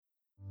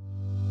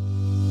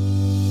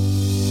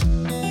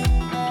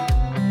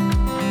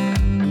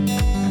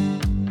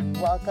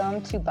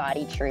welcome to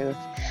Body Truth,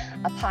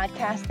 a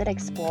podcast that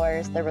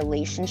explores the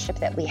relationship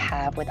that we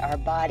have with our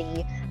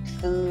body,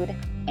 food,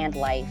 and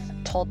life,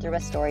 told through a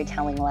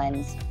storytelling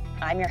lens.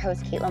 I'm your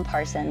host, Caitlin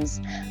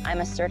Parsons.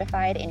 I'm a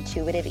certified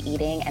intuitive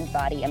eating and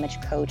body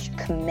image coach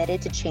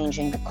committed to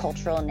changing the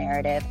cultural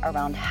narrative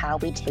around how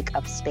we take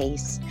up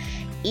space.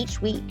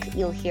 Each week,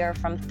 you'll hear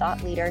from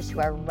thought leaders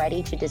who are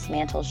ready to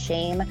dismantle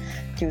shame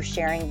through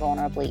sharing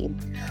vulnerably.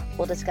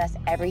 We'll discuss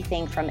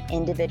everything from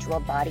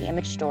individual body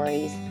image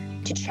stories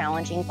to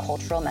challenging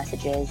cultural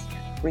messages,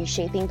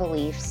 reshaping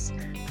beliefs,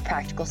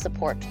 practical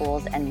support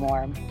tools, and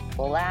more.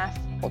 We'll laugh,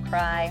 we'll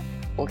cry,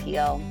 we'll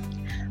heal.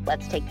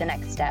 Let's take the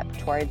next step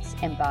towards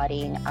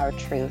embodying our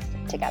truth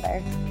together.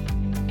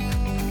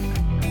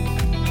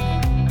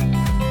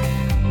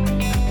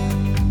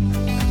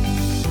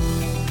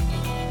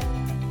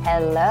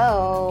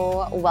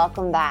 Hello,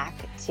 welcome back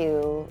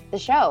to the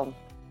show.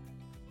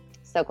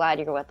 So glad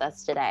you're with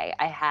us today.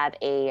 I have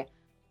a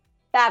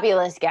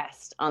fabulous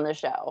guest on the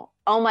show.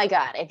 Oh my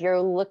God, if you're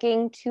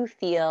looking to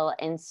feel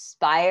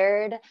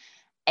inspired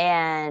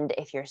and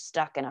if you're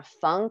stuck in a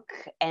funk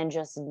and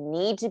just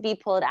need to be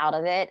pulled out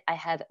of it, I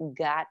have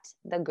got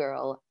the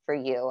girl for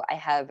you. I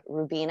have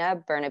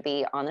Rubina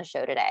Bernabe on the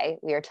show today.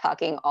 We are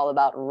talking all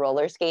about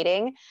roller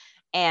skating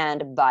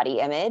and body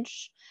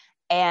image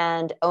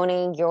and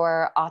owning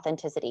your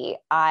authenticity.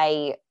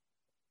 I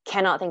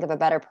cannot think of a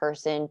better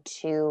person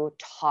to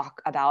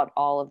talk about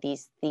all of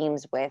these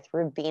themes with.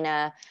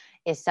 Rubina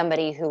is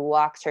somebody who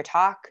walks her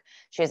talk.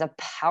 She has a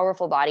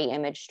powerful body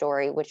image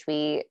story, which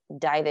we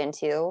dive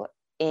into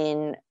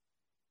in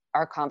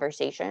our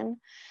conversation.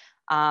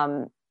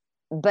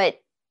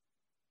 But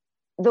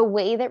the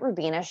way that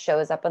Rubina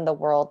shows up in the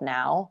world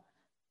now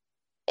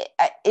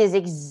is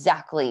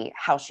exactly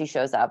how she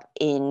shows up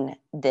in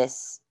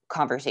this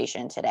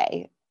conversation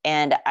today.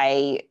 And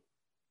I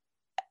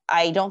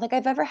don't think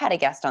I've ever had a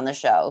guest on the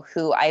show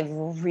who I've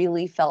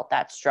really felt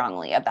that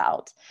strongly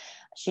about.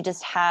 She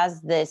just has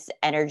this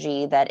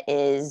energy that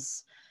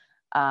is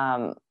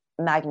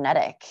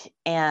magnetic,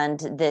 and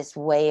this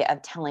way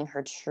of telling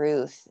her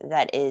truth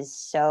that is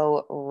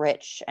so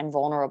rich and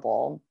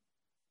vulnerable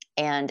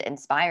and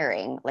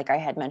inspiring, like I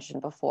had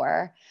mentioned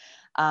before.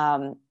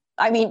 Here's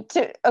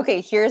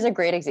a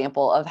great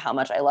example of how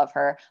much I love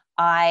her.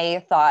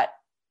 I thought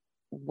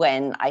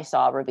when I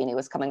saw Rubina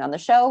was coming on the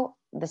show,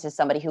 this is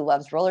somebody who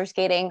loves roller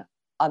skating.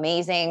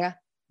 Amazing.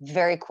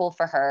 Very cool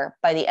for her.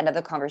 By the end of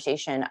the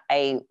conversation,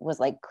 I was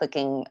like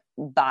clicking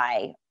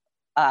buy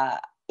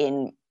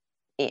in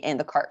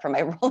the cart for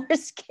my roller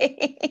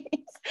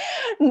skates.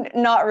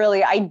 Not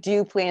really. I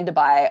do plan to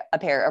buy a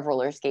pair of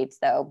roller skates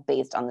though,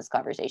 based on this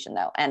conversation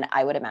though. And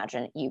I would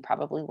imagine you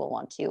probably will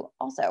want to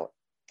also.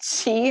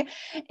 She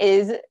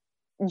is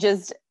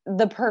just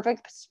the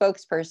perfect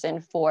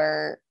spokesperson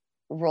for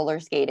roller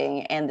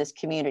skating and this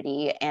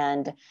community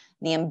and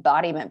the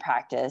embodiment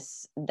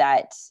practice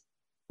that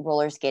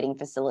roller skating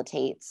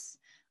facilitates.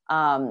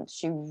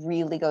 She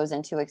really goes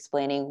into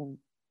explaining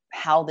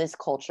how this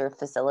culture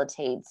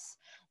facilitates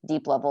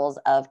deep levels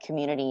of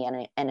community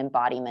and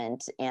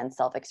embodiment and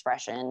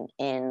self-expression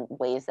in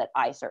ways that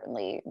I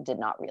certainly did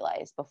not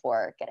realize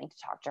before getting to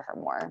talk to her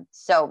more.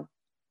 So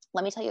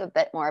let me tell you a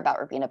bit more about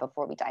Rubina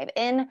before we dive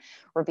in.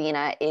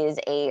 Rubina is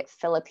a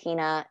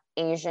Filipina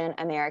Asian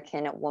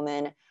American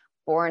woman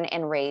born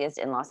and raised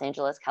in Los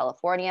Angeles,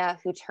 California,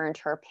 who turned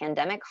her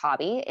pandemic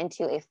hobby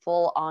into a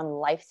full-on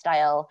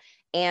lifestyle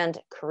and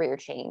career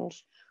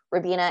change.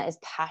 Rubina is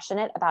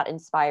passionate about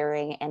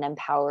inspiring and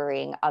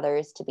empowering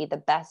others to be the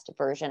best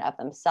version of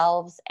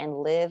themselves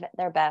and live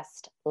their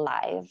best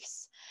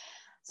lives.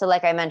 So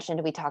like I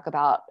mentioned, we talk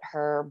about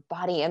her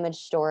body image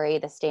story,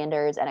 the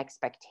standards and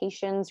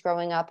expectations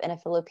growing up in a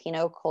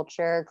Filipino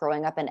culture,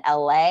 growing up in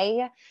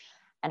LA,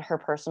 and her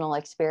personal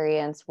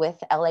experience with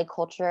LA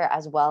culture,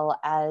 as well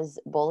as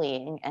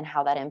bullying and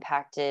how that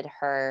impacted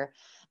her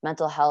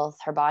mental health,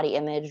 her body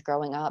image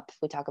growing up.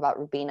 We talk about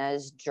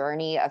Rubina's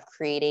journey of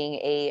creating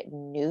a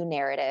new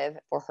narrative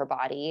for her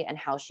body and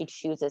how she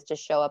chooses to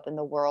show up in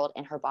the world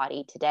in her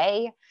body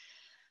today.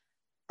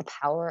 The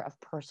power of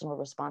personal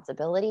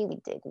responsibility.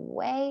 We dig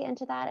way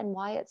into that and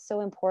why it's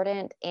so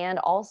important. And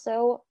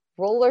also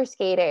roller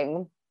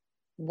skating,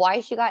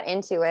 why she got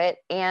into it,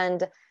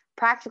 and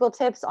practical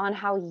tips on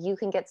how you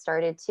can get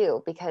started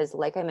too. Because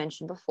like I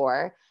mentioned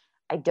before,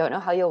 I don't know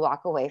how you'll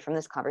walk away from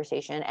this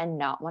conversation and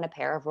not want a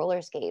pair of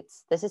roller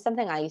skates. This is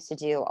something I used to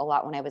do a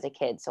lot when I was a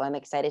kid. So I'm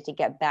excited to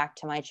get back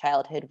to my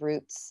childhood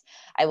roots.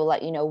 I will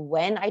let you know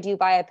when I do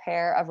buy a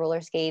pair of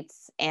roller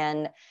skates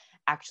and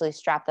actually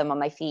strap them on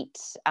my feet.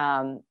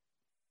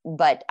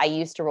 But I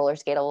used to roller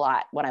skate a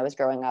lot when I was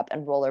growing up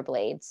and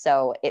rollerblade.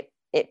 So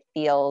it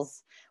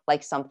feels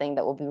like something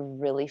that will be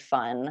really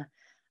fun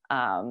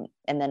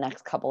in the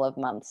next couple of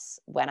months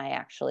when I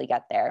actually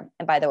get there.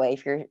 And by the way,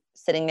 if you're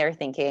sitting there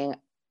thinking,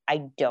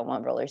 I don't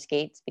want roller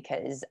skates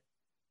because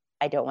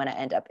I don't want to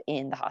end up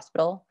in the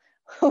hospital,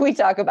 we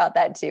talk about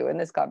that too in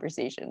this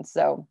conversation.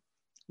 So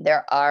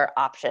there are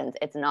options.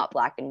 It's not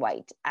black and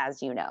white,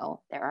 as you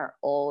know. There are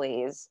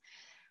always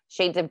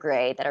shades of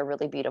gray that are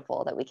really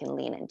beautiful that we can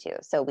lean into.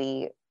 So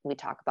we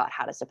talk about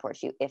how to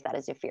support you if that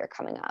is a fear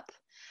coming up.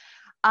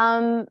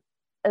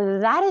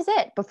 That is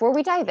it. Before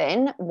we dive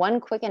in, one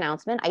quick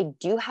announcement. I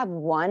do have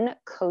one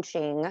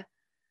coaching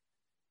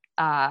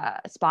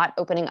spot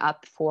opening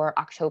up for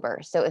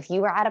October. So if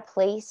you are at a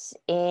place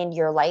in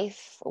your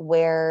life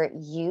where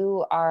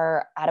you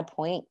are at a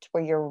point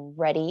where you're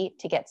ready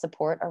to get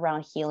support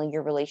around healing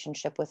your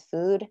relationship with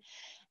food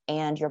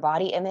and your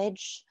body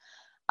image,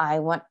 I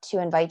want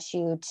to invite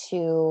you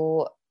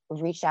to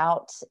reach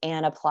out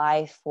and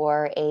apply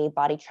for a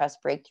body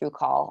trust breakthrough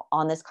call.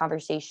 On this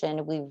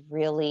conversation, we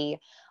really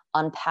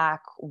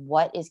unpack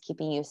what is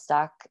keeping you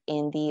stuck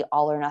in the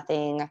all or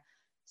nothing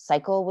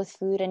cycle with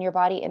food and your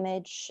body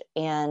image,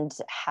 and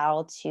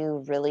how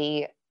to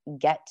really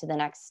get to the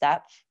next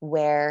step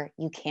where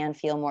you can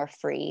feel more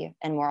free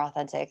and more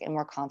authentic and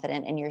more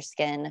confident in your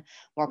skin,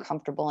 more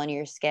comfortable in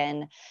your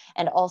skin,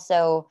 and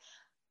also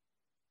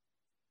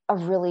a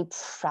really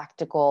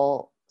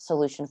practical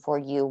solution for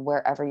you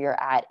wherever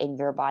you're at in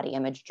your body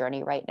image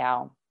journey right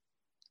now.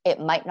 It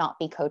might not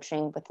be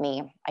coaching with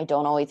me. I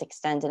don't always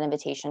extend an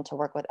invitation to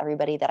work with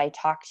everybody that I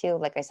talk to.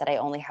 Like I said, I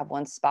only have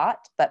one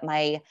spot, but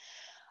my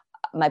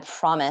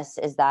promise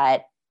is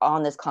that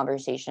on this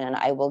conversation,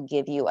 I will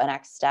give you a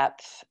next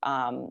step,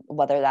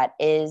 whether that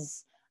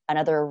is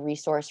another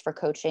resource for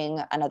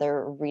coaching,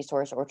 another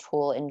resource or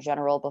tool in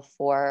general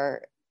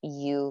before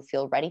you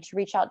feel ready to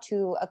reach out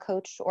to a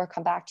coach or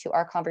come back to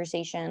our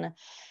conversation,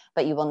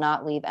 but you will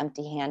not leave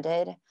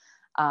empty-handed.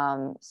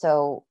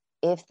 So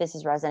if this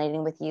is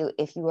resonating with you,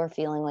 if you are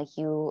feeling like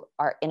you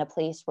are in a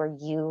place where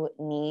you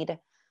need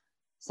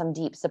some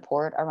deep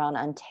support around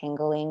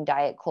untangling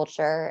diet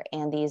culture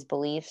and these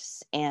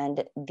beliefs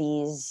and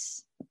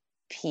these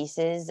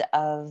pieces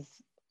of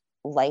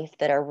life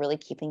that are really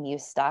keeping you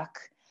stuck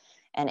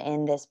and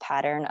in this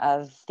pattern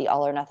of the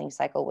all or nothing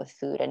cycle with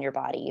food and your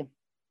body,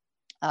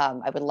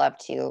 I would love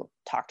to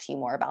talk to you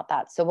more about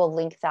that. So we'll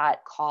link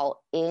that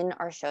call in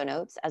our show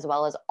notes, as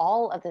well as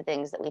all of the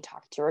things that we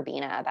talked to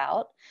Rubina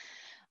about,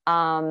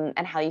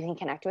 and how you can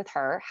connect with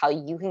her, how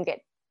you can get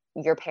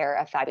your pair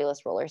of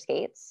fabulous roller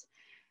skates.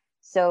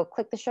 So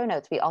click the show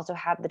notes. We also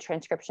have the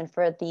transcription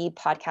for the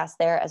podcast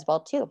there as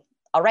well too.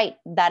 All right,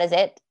 that is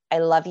it. I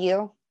love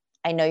you.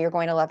 I know you're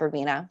going to love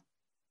Rubina.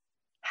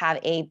 Have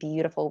a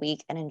beautiful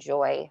week and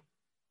enjoy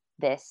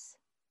this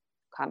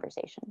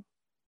conversation.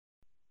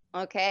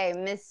 Okay,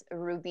 Miss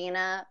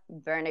Rubina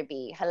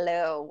Bernabe.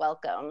 Hello,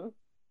 welcome.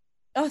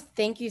 Oh,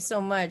 thank you so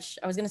much.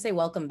 I was going to say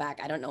welcome back.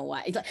 I don't know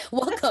why. It's like,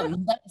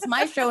 welcome. It's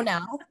my show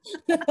now.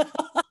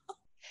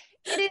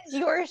 It is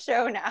your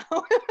show now.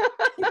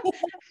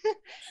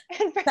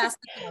 And Pass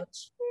the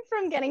coach.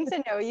 from getting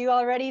to know you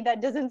already,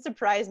 that doesn't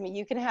surprise me.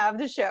 You can have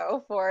the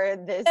show for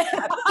this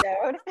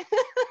episode.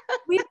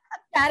 We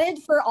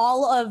chatted for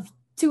all of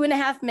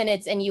 2.5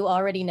 minutes and you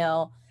already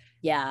know.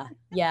 Yeah.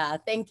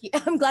 Thank you.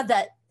 I'm glad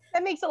that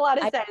makes a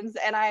lot of sense.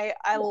 And I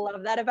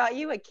love that about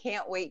you. I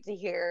can't wait to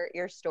hear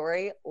your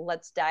story.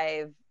 Let's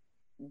dive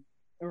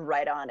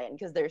right on in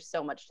because there's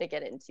so much to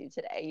get into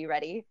today. You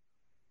ready?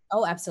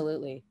 Oh,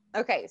 absolutely.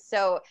 Okay.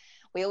 So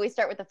we always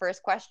start with the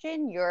first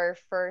question, your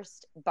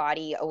first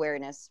body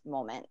awareness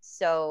moment.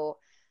 So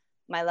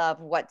my love,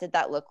 what did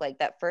that look like?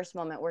 That first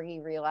moment where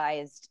you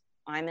realized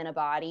I'm in a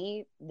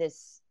body.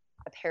 This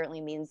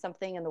apparently means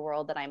something in the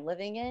world that I'm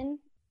living in.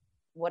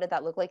 What did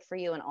that look like for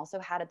you? And also,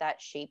 how did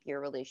that shape your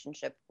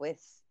relationship with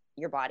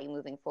your body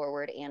moving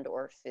forward and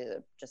or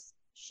food? Just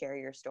share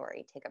your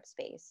story, take up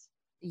space.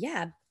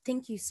 Yeah.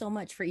 Thank you so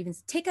much for even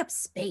take up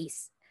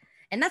space.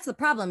 And that's the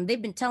problem.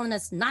 They've been telling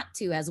us not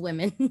to as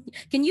women.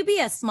 Can you be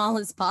as small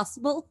as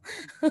possible?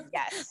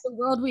 Yes. The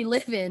world we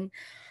live in.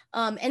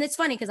 And it's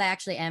funny because I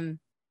actually am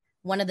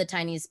one of the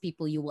tiniest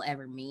people you will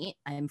ever meet.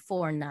 I am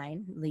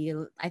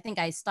 4'9". I think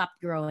I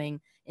stopped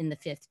growing in the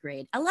 5th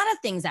grade. A lot of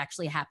things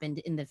actually happened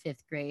in the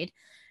 5th grade.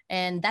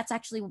 And that's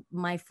actually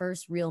my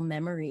first real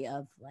memory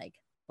of like,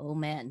 oh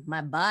man,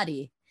 my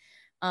body.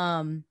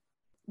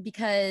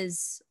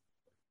 Because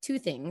 2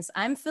 things.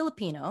 I'm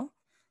Filipino.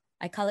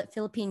 I call it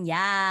Philippine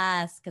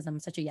yes because I'm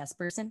such a yes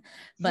person,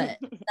 but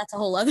that's a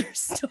whole other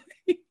story.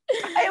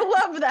 I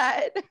love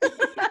that.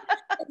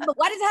 But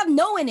why does it have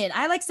no in it?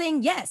 I like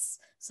saying yes.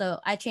 So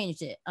I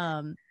changed it.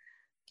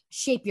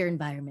 Shape your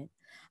environment.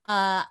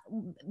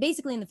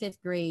 Basically in the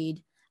 5th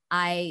grade,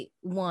 I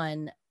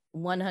won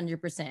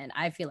 100%.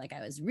 I feel like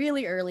I was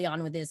really early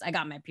on with this. I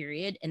got my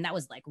period and that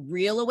was like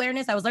real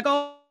awareness. I was like,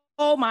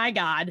 oh my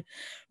God,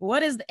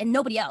 what is, and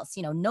nobody else,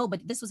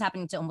 nobody, this was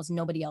happening to almost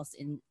nobody else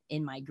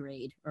in my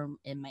grade or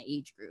in my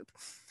age group.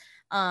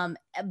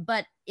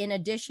 But in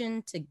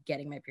addition to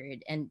getting my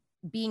period and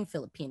being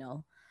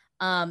Filipino,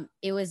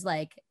 it was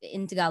like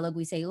in Tagalog,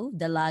 we say, oh,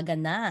 dalaga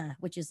na,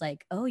 which is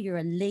like, oh, you're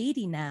a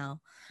lady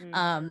now.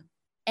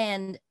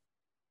 And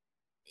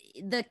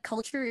the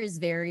culture is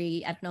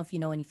very, I don't know if you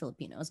know any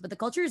Filipinos, but the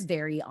culture is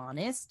very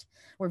honest.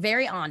 We're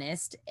very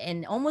honest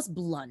and almost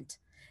blunt.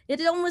 It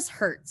almost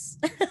hurts.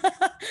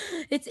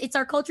 It's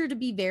our culture to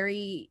be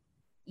very,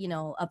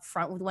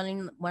 upfront with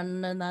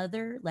one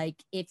another.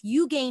 Like if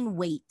you gain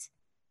weight,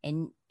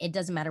 and it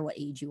doesn't matter what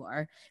age you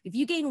are. If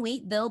you gain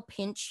weight, they'll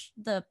pinch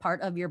the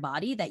part of your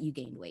body that you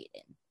gained weight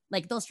in.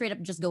 Like they'll straight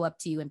up just go up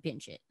to you and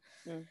pinch it.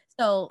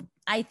 So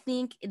I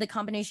think the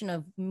combination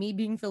of me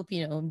being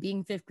Filipino and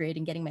being fifth grade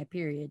and getting my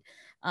period,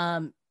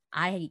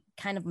 I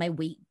kind of, my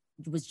weight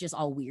was just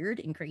all weird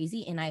and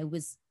crazy. And I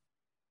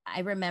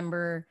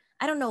remember,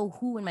 I don't know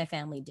who in my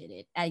family did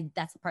it.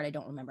 That's the part I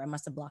don't remember. I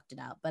must have blocked it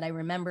out. But I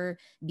remember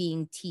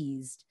being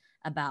teased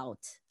about,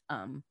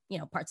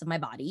 parts of my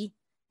body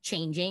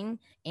changing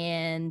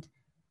and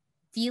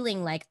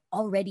feeling like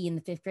already in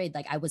the fifth grade,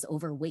 like I was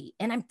overweight.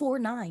 And I'm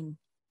 4'9",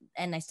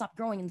 and I stopped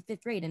growing in the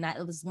fifth grade. And that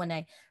was when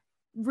I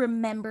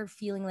remember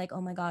feeling like,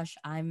 oh my gosh,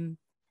 and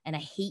I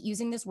hate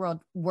using this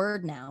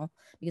word now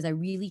because I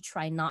really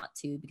try not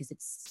to because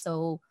it's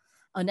so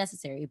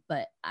unnecessary,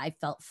 but I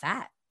felt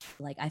fat.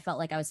 Like I felt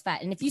like I was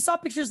fat. And if you saw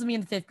pictures of me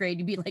in the fifth grade,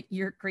 you'd be like,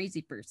 you're a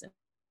crazy person.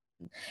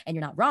 And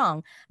you're not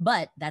wrong,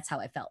 but that's how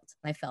I felt.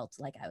 I felt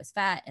like I was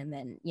fat. And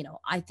then,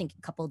 I think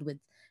coupled with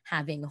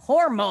having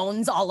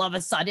hormones all of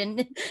a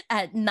sudden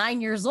at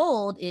 9 years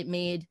old, it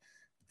made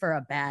for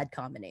a bad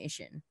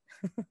combination.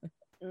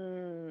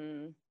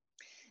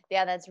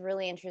 Yeah, that's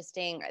really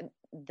interesting.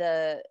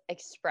 The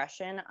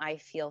expression "I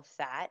feel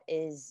fat"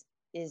 is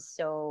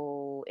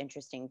so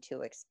interesting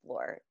to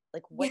explore.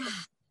 Like what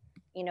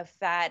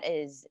fat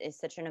is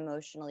such an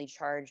emotionally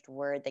charged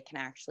word that can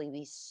actually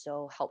be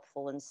so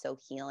helpful and so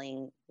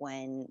healing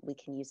when we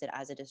can use it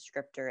as a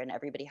descriptor, and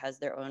everybody has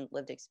their own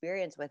lived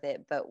experience with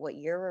it. But what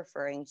you're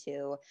referring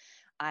to,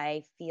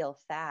 I feel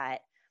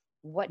fat.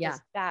 What does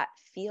fat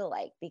feel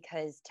like?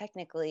 Because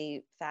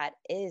technically fat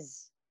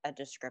is a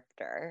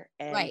descriptor,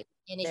 and right.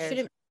 And it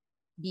shouldn't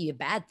be a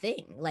bad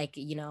thing. Like,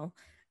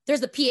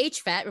 there's the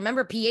pH fat.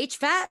 Remember pH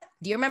fat?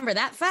 Do you remember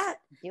that fat?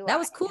 That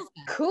was cool.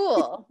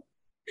 Cool.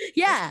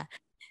 Yeah.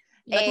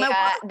 Like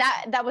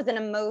that was an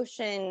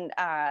emotion,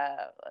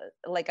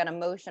 like an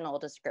emotional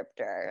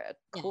descriptor.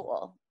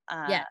 Cool.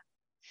 Yeah.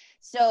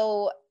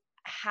 So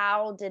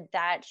how did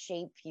that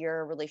shape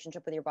your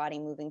relationship with your body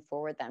moving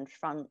forward then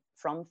from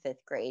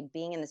fifth grade,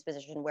 being in this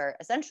position where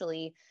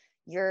essentially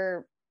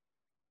you're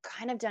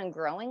kind of done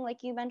growing,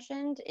 like you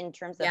mentioned, in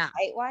terms of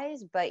height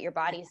wise, but your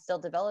body is still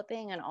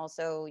developing and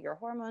also your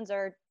hormones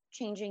are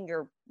changing,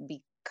 you're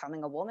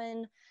becoming a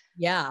woman.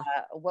 Yeah.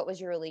 What was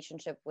your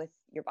relationship with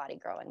your body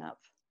growing up?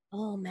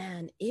 Oh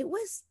man, it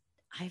was,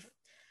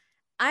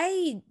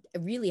 I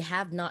really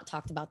have not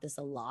talked about this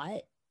a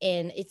lot,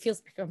 and it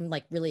feels like I'm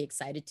like really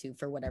excited to,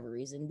 for whatever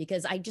reason,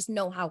 because I just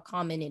know how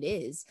common it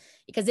is.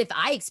 Because if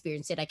I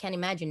experienced it, I can't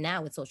imagine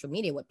now with social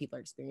media what people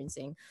are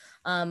experiencing.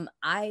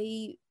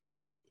 I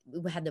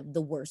had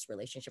the worst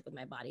relationship with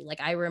my body.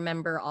 Like I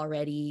remember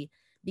already,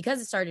 because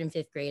it started in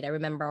fifth grade, I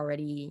remember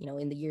already,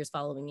 in the years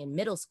following in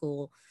middle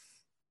school,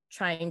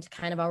 trying to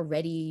kind of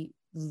already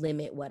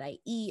limit what I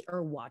eat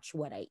or watch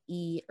what I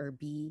eat or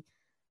be.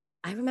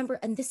 I remember,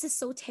 and this is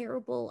so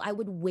terrible, I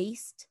would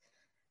waste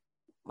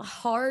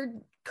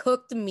hard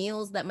cooked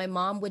meals that my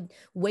mom would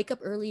wake up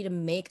early to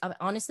make.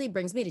 Honestly, it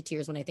brings me to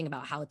tears when I think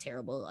about how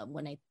terrible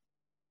when I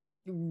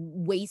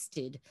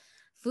wasted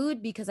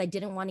food because I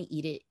didn't want to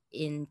eat it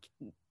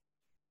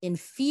in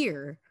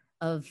fear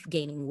of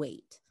gaining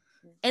weight.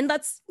 And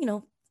that's,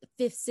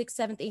 fifth, sixth,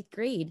 seventh, eighth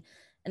grade.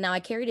 And now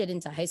I carried it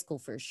into high school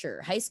for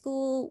sure. High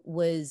school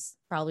was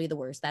probably the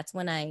worst. That's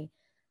when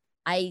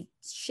I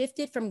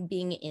shifted from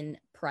being in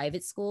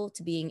private school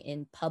to being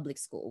in public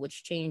school,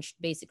 which changed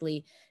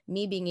basically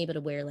me being able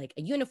to wear like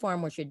a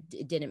uniform, which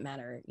it didn't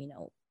matter.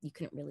 You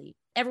couldn't really,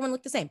 everyone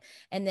looked the same.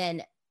 And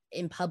then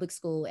in public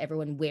school,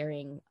 everyone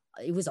wearing,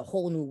 it was a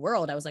whole new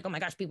world. I was like, oh my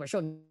gosh, people are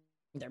showing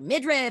their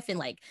midriff and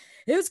like,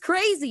 it was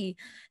crazy.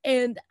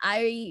 And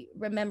I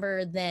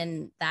remember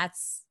then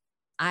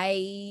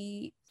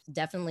I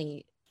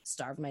definitely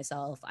starved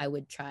myself. I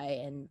would try,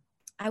 and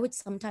I would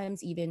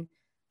sometimes even,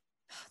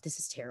 this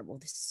is terrible.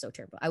 This is so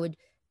terrible. I would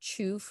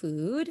chew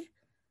food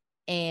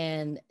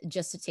and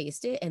just to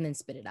taste it and then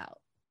spit it out.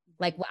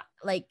 Like, wow,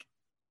 like,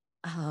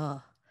 I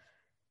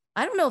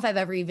don't know if I've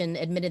ever even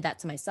admitted that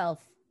to myself,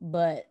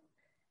 but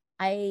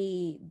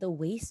the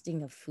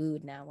wasting of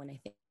food now when I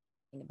think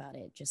about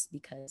it, just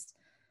because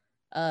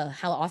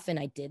how often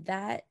I did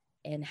that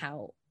and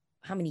how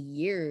many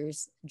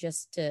years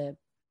just to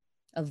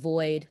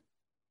avoid,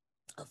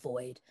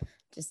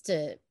 just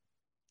to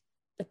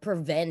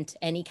prevent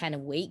any kind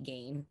of weight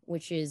gain,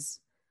 which is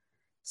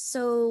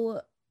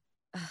so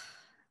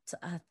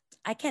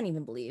I can't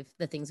even believe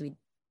the things we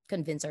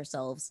convince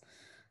ourselves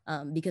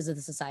because of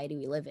the society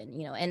we live in,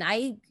 and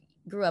I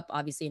grew up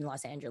obviously in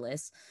Los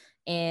Angeles,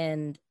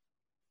 and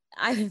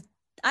I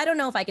don't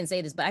know if I can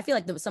say this, but I feel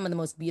like some of the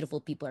most beautiful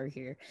people are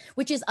here,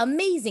 which is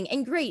amazing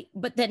and great,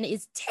 but then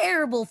it's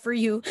terrible for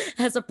you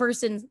as a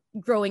person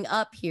growing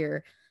up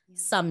here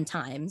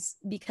sometimes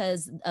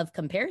because of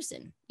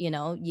comparison,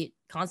 you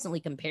constantly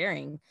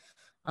comparing.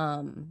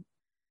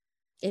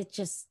 It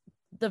just,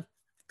 the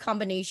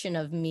combination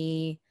of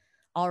me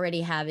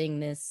already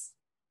having this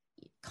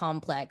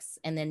complex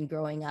and then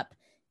growing up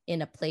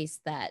in a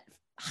place that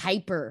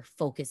hyper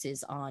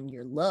focuses on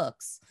your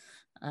looks.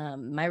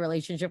 My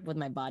relationship with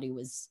my body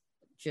was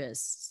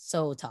just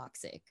so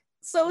toxic.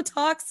 So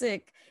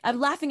toxic. I'm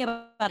laughing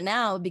about it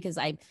now because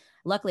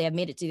luckily I've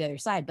made it to the other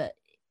side, but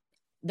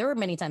there were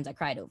many times I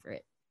cried over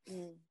it.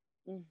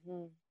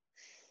 Mm-hmm.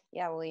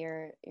 Yeah, well,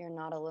 you're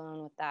not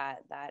alone with that.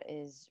 That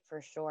is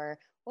for sure.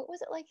 What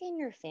was it like in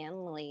your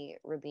family,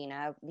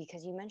 Rubina?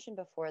 Because you mentioned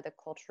before the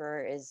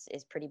culture is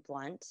pretty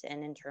blunt,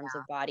 and in terms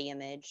of body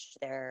image,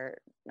 they're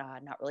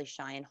not really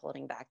shy in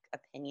holding back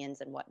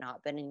opinions and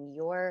whatnot. But in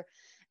your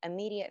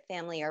immediate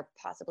family, or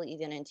possibly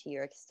even into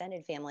your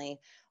extended family,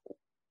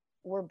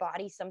 were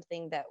bodies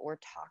something that were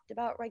talked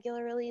about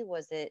regularly?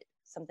 Was it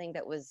something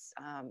that was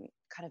kind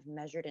of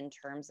measured in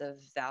terms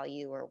of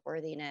value or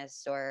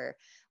worthiness? Or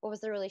what was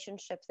the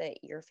relationship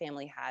that your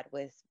family had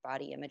with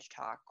body image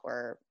talk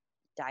or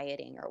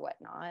dieting or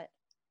whatnot?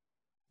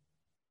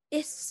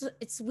 It's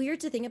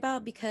weird to think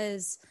about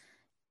because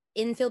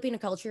in Filipino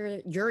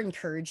culture, you're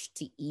encouraged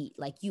to eat.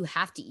 Like you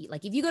have to eat.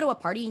 Like if you go to a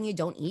party and you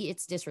don't eat,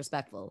 it's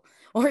disrespectful.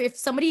 Or if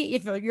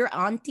your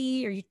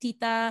auntie or your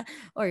tita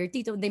or your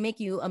tito, they make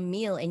you a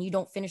meal and you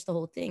don't finish the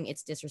whole thing,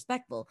 it's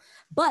disrespectful.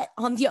 But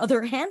on the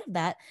other hand of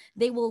that,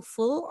 they will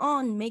full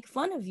on make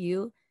fun of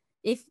you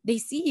if they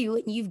see you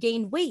and you've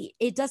gained weight.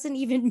 It doesn't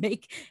even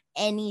make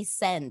any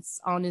sense,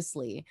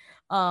 honestly.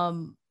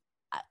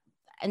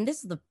 And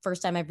this is the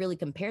first time I've really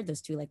compared those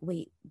two. Like,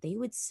 wait, they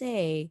would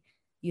say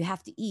you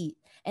have to eat,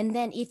 and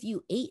then if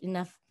you ate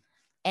enough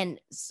and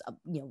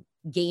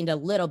gained a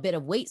little bit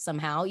of weight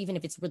somehow, even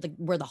if it's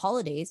were the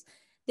holidays,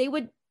 they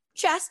would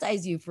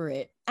chastise you for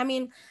it. I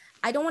mean,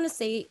 I don't want to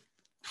say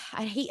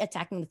I hate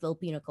attacking the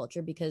Filipino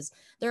culture because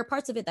there are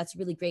parts of it that's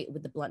really great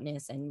with the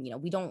bluntness and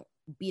we don't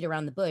beat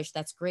around the bush.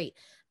 That's great.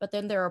 But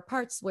then there are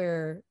parts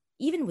where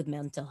even with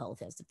mental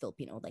health as a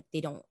Filipino, like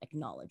they don't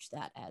acknowledge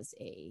that as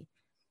a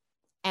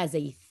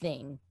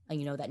thing,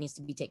 that needs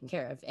to be taken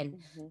care of. And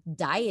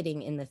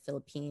dieting in the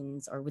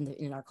Philippines or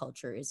in our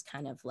culture is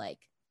kind of like,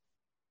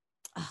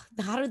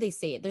 how do they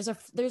say it? There's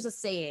a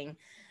saying.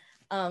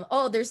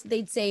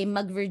 They'd say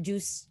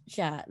mag-reduce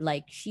siya,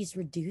 like she's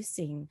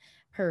reducing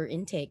her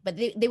intake, but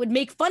they would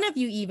make fun of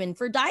you even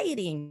for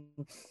dieting.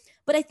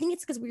 But I think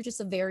it's because we're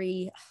just a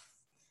very,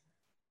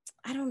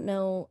 I don't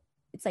know,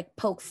 it's like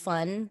poke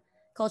fun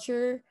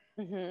culture.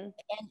 And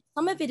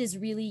some of it is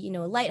really,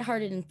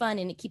 lighthearted and fun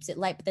and it keeps it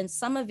light. But then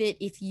some of it,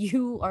 if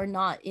you are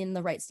not in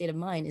the right state of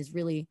mind, is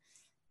really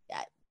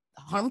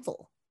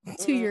harmful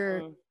to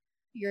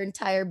your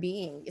entire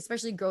being,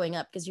 especially growing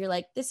up, because you're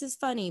like, this is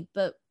funny,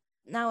 but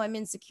now I'm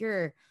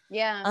insecure.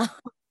 Yeah.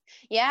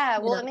 Yeah.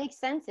 Well, it makes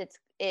sense.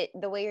 The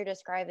way you're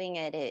describing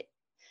it,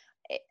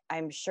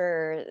 I'm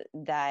sure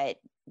that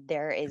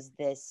there is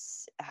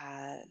this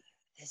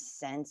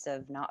sense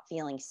of not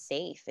feeling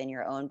safe in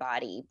your own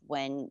body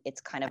when it's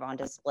kind of on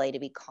display to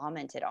be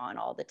commented on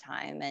all the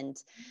time, and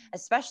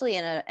especially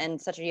in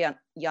such a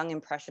young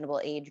impressionable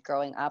age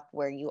growing up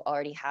where you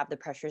already have the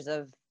pressures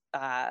of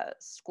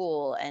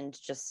school and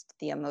just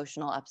the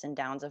emotional ups and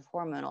downs of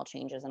hormonal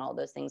changes and all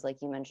those things like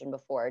you mentioned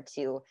before,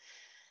 to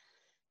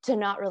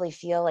not really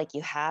feel like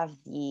you have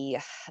the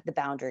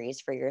boundaries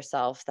for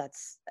yourself.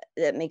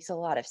 That makes a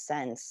lot of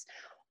sense.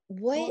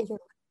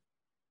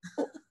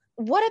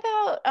 What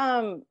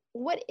about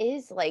what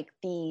is like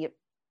the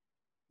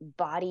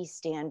body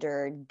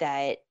standard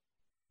that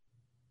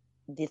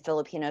the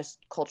Filipino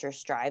culture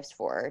strives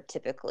for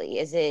typically?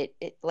 Is it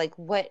like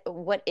what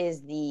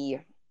is the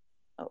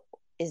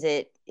is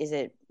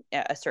it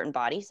a certain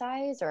body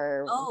size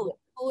or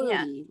totally.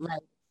 Yeah.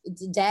 Like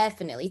it's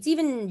definitely, it's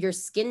even your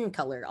skin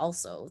color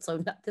also.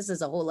 So this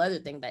is a whole other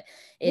thing, but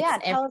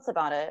tell us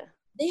about it.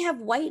 They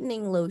have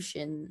whitening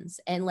lotions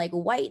and like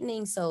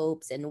whitening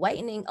soaps and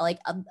whitening, like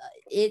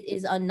it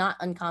is not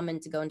uncommon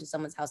to go into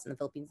someone's house in the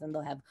Philippines and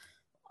they'll have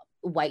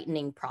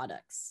whitening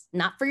products.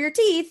 Not for your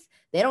teeth,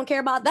 they don't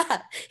care about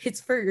that. It's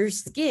for your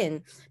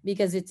skin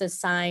because it's a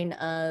sign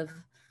of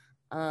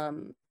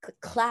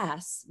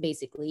class.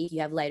 Basically, if you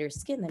have lighter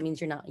skin, that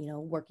means you're not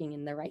working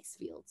in the rice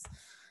fields.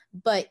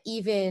 But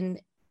even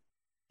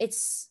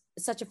it's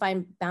such a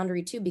fine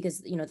boundary too, because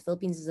the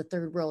Philippines is a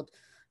third world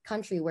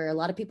country where a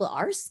lot of people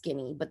are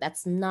skinny, but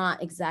that's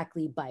not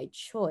exactly by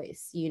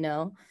choice,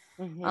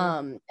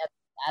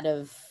 out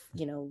of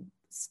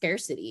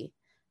scarcity.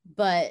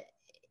 But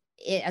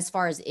as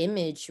far as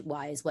image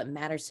wise, what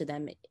matters to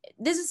them,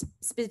 this is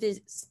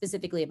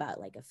specifically about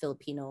like a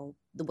Filipino,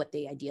 what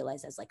they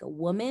idealize as like a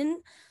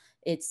woman.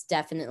 It's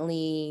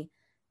definitely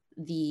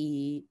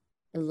the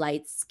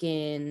light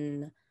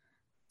skin,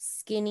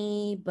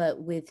 skinny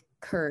but with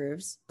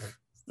curves.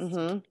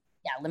 Yeah,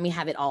 let me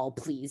have it all,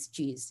 please.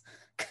 Jeez.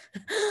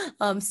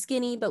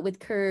 Skinny but with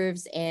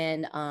curves,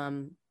 and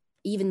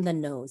even the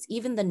nose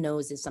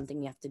is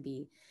something you have to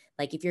be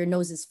like. If your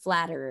nose is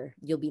flatter,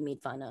 you'll be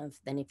made fun of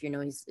than if your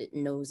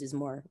nose is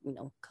more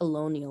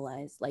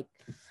colonialized, like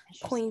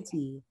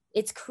pointy.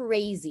 It's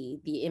crazy.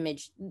 The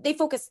image, they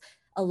focus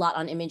a lot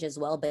on image as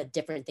well, but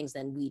different things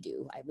than we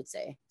do, I would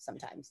say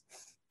sometimes.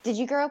 Did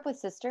you grow up with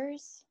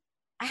sisters?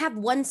 I have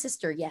one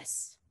sister,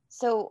 yes.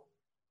 So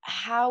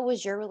how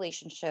was your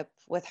relationship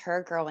with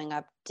her growing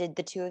up? Did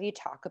the two of you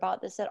talk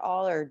about this at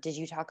all, or did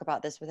you talk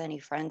about this with any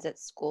friends at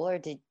school, or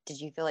did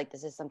you feel like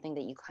this is something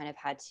that you kind of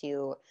had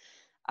to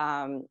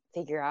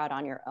figure out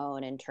on your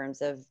own in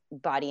terms of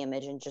body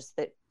image and just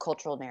the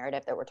cultural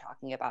narrative that we're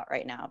talking about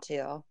right now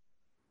too?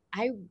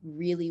 I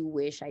really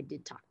wish I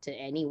did talk to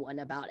anyone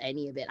about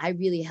any of it. I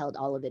really held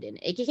all of it in.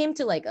 It came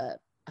to like a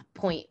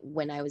point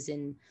when I was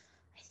in,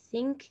 I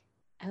think,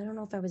 I don't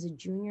know if I was a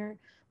junior,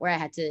 where I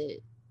had to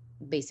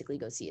basically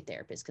go see a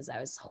therapist because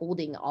I was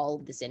holding all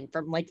of this in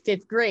from like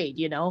fifth grade,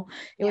 you know?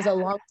 It was Yeah. a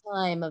long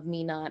time of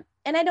me not,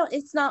 and I don't,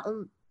 it's not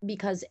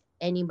because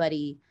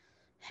anybody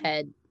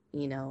had,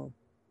 you know,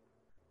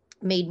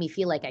 made me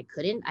feel like I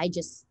couldn't. I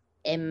just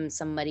am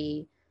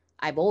somebody,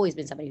 I've always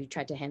been somebody who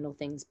tried to handle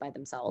things by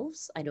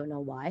themselves. I don't know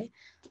why.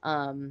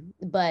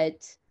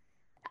 But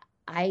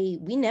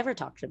we never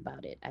talked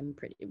about it.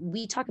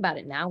 We talk about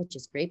it now, which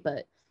is great,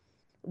 but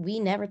we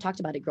never talked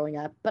about it growing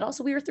up. But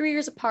also, we were 3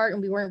 years apart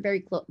and we weren't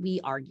very close. We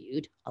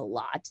argued a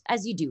lot,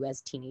 as you do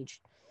as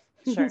teenage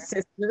Sure.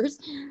 sisters,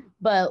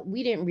 but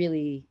we didn't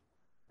really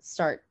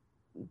start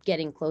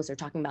getting closer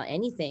talking about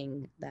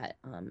anything that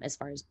as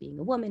far as being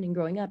a woman and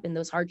growing up and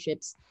those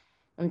hardships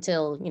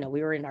until, you know,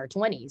 we were in our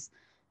 20s.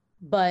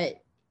 But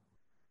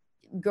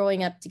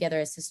growing up together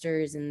as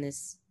sisters in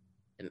this,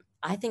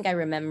 I think I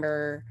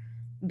remember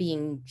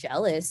being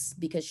jealous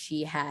because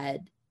she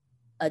had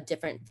a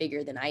different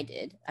figure than I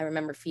did. I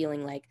remember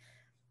feeling like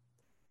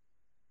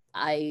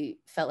I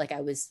felt like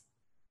I was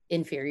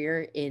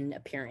inferior in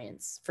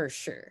appearance for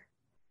sure.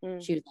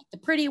 She was like the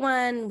pretty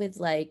one with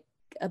like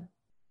a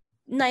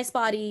nice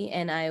body,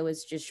 and I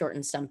was just short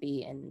and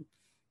stumpy and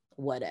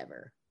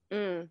whatever.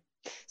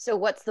 So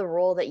what's the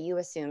role that you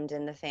assumed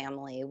in the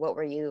family? What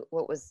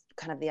was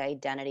kind of the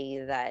identity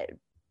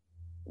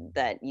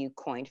that you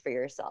coined for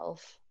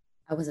yourself?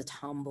 I was a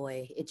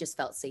tomboy. It just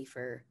felt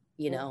safer,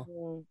 you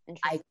know.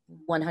 I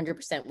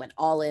Interesting. 100% went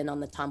all in on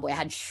the tomboy. I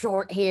had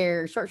short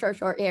hair, short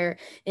hair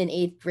in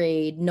 8th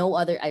grade.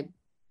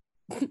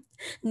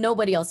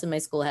 Nobody else in my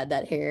school had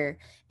that hair.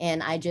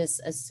 And I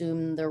just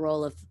assumed the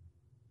role of,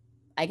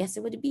 I guess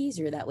it would be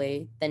easier that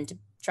way than to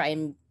try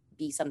and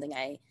be something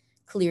I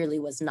clearly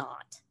was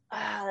not.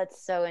 Ah,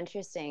 that's so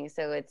interesting.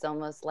 So it's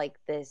almost like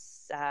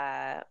this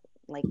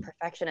like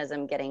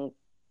perfectionism getting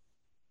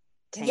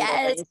tangled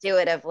Yes. into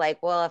it of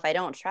like, well, if I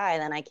don't try,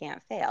 then I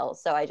can't fail.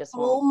 So I just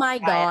won't Oh my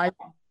try it.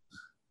 God.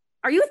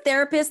 Are you a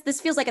therapist?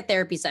 This feels like a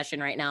therapy session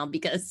right now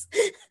because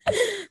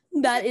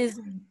that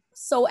is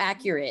so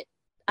accurate.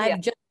 Yeah.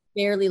 I've just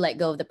barely let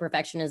go of the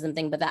perfectionism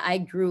thing, but that I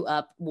grew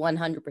up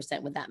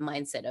 100% with that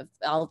mindset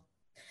of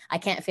I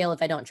can't fail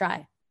if I don't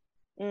try.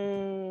 I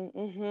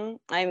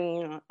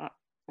mean,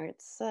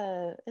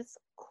 it's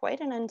quite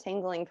an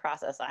untangling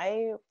process.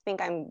 I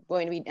think I'm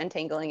going to be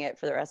untangling it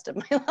for the rest of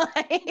my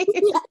life.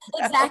 Yeah,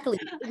 exactly.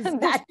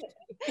 Exactly.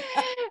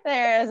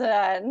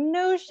 There's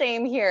no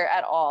shame here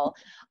at all.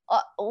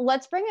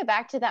 Let's bring it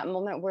back to that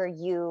moment where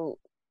you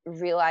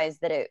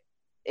realized that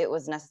it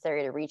was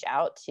necessary to reach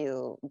out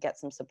to get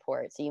some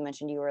support. So you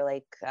mentioned you were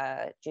like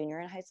junior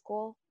in high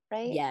school,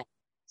 right? Yeah.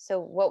 So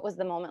what was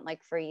the moment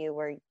like for you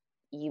where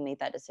you made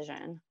that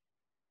decision?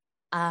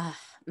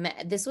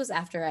 This was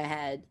after I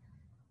had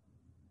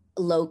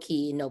low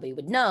key, nobody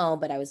would know,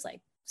 but I was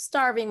like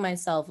starving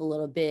myself a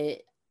little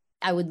bit.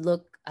 I would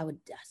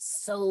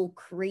so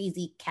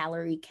crazy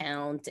calorie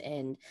count,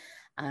 and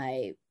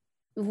I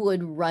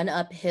would run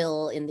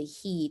uphill in the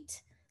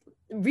heat.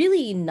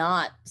 Really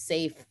not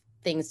safe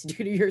things to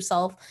do to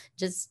yourself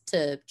just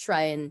to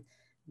try and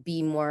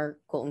be more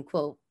quote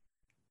unquote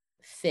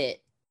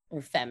fit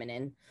or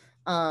feminine.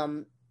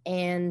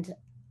 And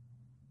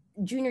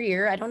junior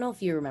year, I don't know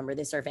if you remember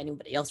this or if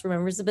anybody else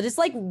remembers it, but it's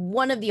like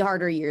one of the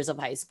harder years of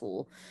high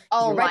school.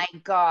 Oh You're right. my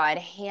God,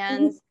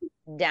 hands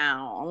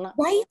down.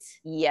 Right?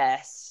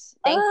 Yes.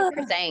 Thank you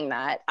for saying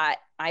that.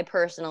 I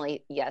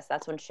personally, yes,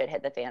 that's when shit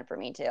hit the fan for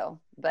me too.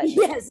 But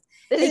Yes.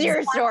 this is your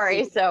exactly.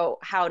 story. So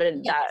how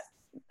did Yes.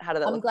 that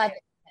I'm look glad like? that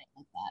you said it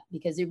like that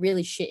because it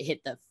really shit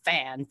hit the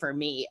fan for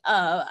me.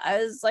 I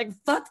was like,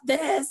 fuck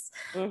this.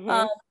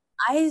 Mm-hmm.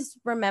 I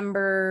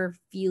remember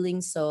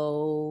feeling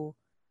so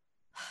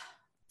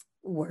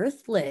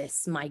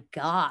worthless. My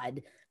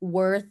God,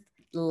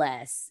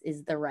 worthless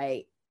is the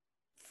right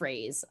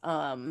phrase.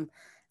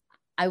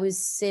 I was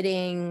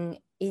sitting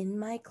in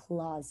my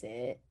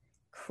closet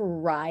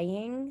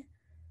crying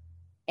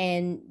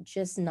and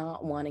just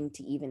not wanting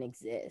to even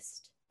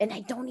exist. And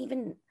I can't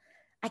even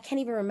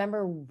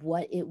remember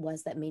what it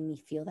was that made me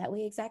feel that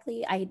way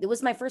exactly. It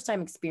was my first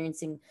time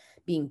experiencing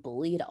being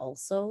bullied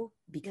also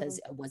because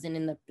I wasn't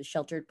in the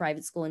sheltered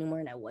private school anymore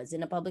and I was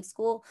in a public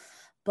school.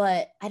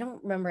 But I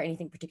don't remember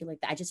anything particular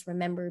like that. I just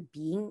remember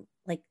being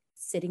like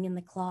sitting in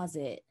the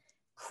closet,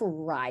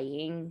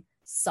 crying,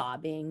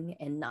 sobbing,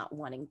 and not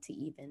wanting to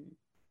even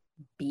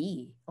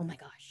be. Oh my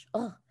gosh.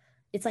 Oh,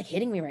 it's like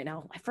hitting me right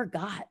now. I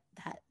forgot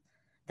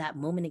that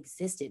moment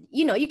existed.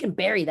 You know, you can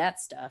bury that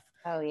stuff.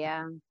 Oh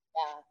yeah.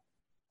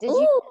 Yeah.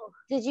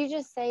 Did you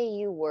just say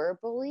you were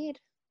bullied?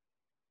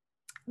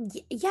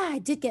 Yeah, I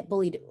did get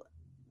bullied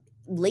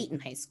late in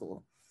high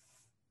school.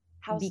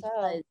 How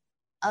Because,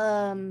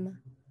 so?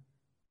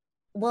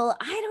 well,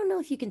 I don't know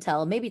if you can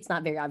tell. Maybe it's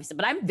not very obvious,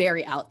 but I'm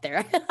very out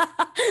there.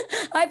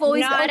 I've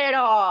always Not at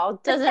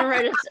all. Doesn't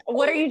register.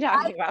 What are you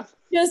talking about?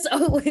 just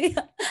always,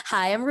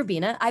 hi, I'm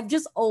Rubina. I've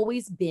just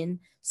always been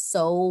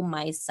so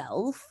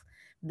myself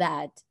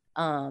that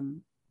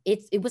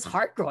it was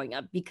hard growing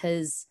up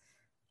because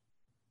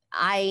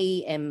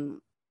I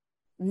am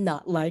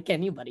not like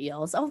anybody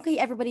else. Okay,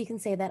 everybody can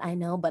say that, I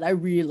know, but I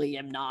really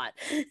am not.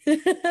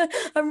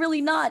 I'm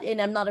really not,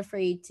 and I'm not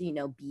afraid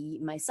to, be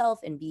myself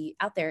and be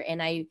out there.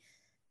 And I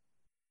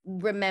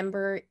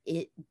remember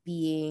it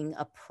being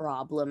a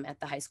problem at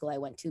the high school I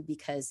went to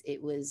because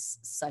it was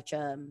such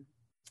a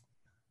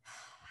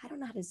I don't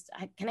know how to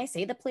can I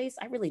say the place?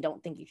 I really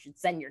don't think you should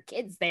send your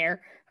kids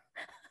there.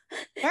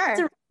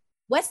 Sure.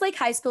 Westlake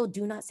High School,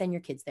 do not send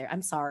your kids there.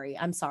 I'm sorry.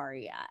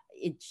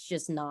 It's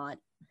just not.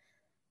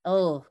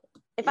 Oh,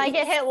 if I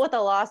get hit with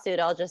a lawsuit,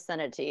 I'll just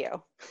send it to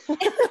you.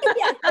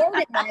 Yeah, forward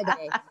it my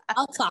way.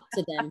 I'll talk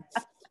to them.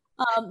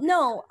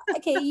 No,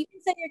 okay, you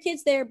can send your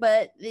kids there,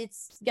 but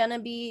it's gonna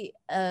be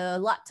a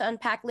lot to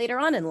unpack later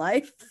on in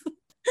life.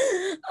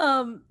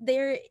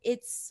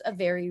 It's a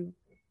very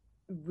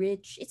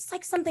rich. It's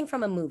like something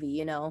from a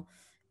movie,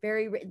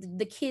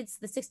 the kids,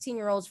 the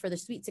 16-year-olds for the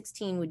Sweet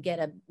 16 would get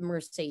a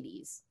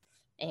Mercedes,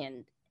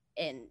 and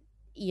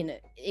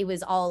it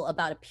was all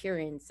about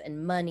appearance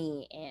and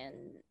money and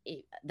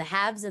the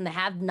haves and the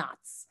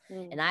have-nots.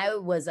 And I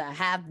was a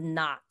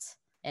have-not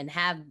and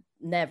have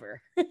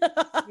never.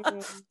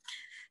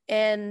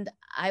 And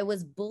I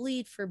was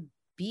bullied for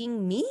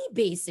being me,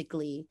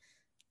 basically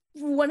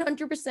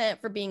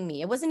 100% for being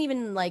me. It wasn't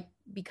even like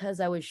because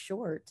I was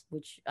short,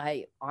 which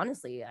I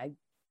honestly I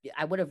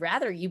would have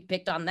rather you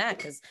picked on that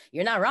because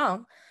you're not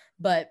wrong,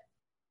 but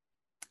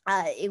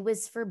it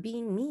was for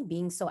being me,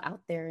 being so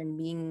out there and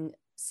being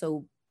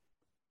so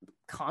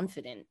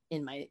confident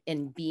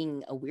in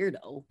being a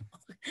weirdo.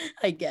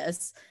 I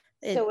guess.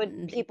 So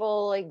would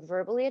people like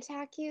verbally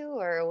attack you,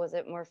 or was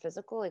it more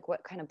physical? Like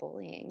what kind of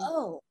bullying?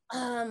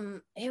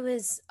 It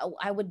was,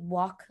 I would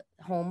walk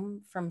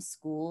home from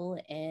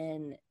school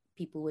and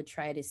people would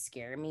try to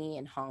scare me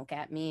and honk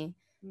at me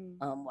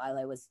while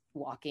I was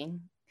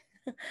walking.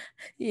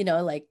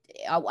 Like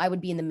I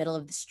would be in the middle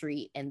of the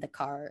street and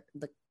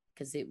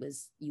because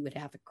you would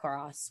have to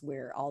cross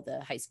where all the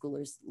high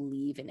schoolers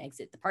leave and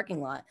exit the parking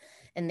lot,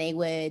 and they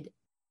would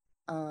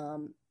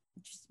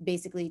just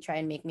basically try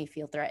and make me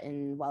feel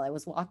threatened while I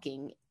was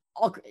walking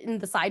all in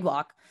the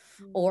sidewalk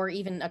or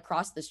even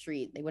across the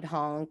street. They would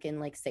honk and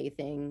like say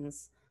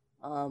things.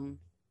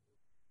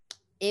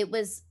 It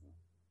was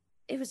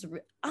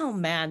oh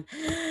man,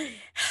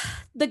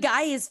 the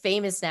guy is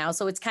famous now,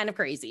 so it's kind of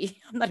crazy.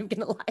 I'm not even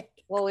gonna lie.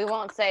 Well, we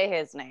won't say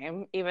his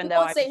name, even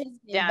though I'm dying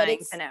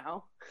to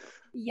know.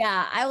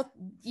 Yeah,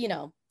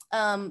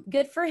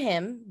 good for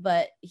him,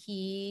 but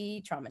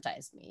he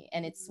traumatized me,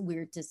 and it's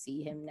weird to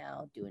see him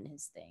now doing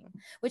his thing,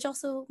 which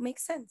also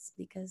makes sense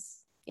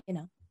because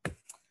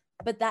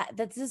but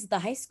this is the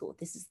high school.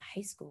 This is the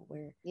high school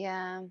where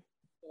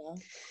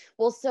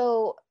Well,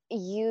 so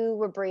you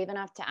were brave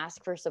enough to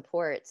ask for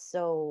support.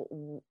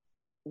 So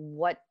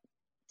what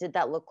did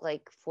that look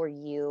like for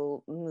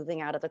you,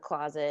 moving out of the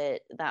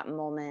closet, that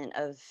moment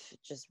of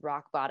just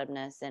rock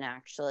bottomness, and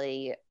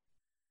actually,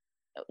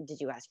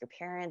 did you ask your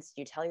parents?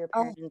 Did you tell your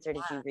parents, or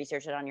did you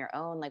research it on your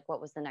own? Like,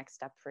 what was the next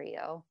step for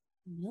you?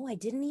 No, I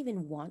didn't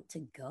even want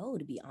to go,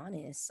 to be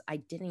honest.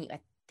 I think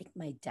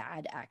my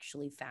dad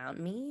actually found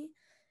me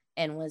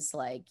and was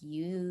like,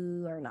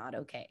 you are not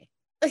okay.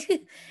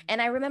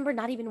 And I remember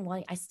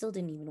I still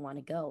didn't even want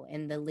to go.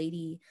 And the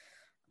lady,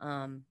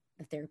 the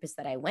therapist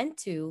that I went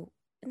to,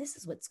 and this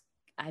is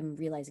I'm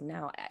realizing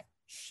now,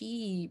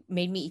 she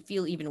made me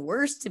feel even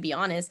worse, to be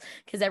honest,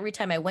 because every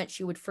time I went,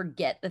 she would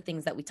forget the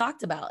things that we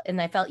talked about.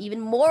 And I felt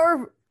even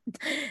more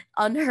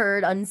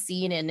unheard,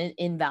 unseen, and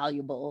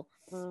invaluable.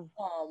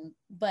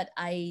 But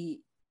I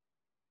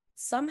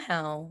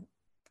somehow,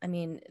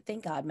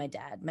 thank God my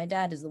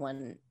dad is the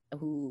one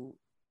who,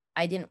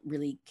 I didn't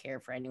really care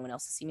for anyone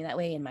else to see me that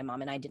way. And my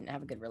mom and I didn't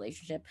have a good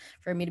relationship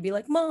for me to be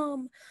like,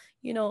 Mom,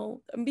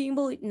 I'm being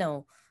bullied.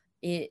 No,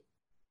 it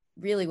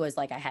really was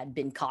like I had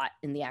been caught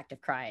in the act of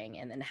crying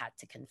and then had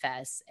to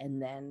confess.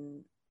 And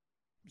then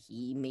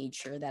he made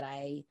sure that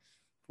I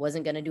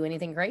wasn't going to do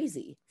anything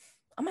crazy.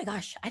 Oh my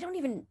gosh,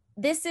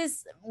 this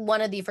is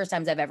one of the first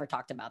times I've ever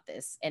talked about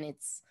this. And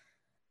it's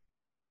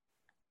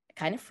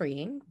kind of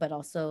freeing, but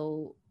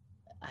also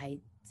I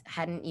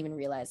hadn't even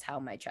realized how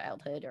my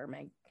childhood or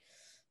my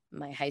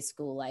high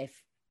school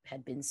life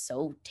had been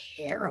so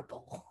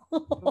terrible.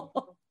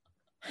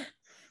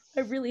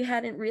 I really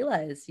hadn't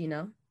realized,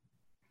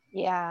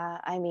 Yeah,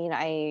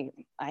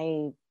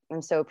 I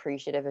am so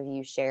appreciative of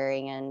you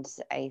sharing, and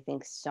I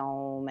think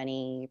so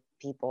many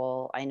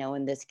people I know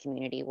in this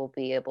community will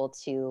be able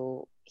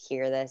to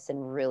hear this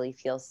and really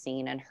feel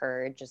seen and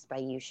heard just by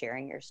you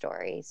sharing your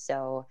story.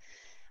 So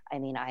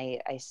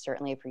I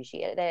certainly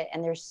appreciated it.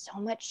 And there's so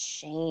much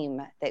shame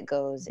that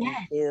goes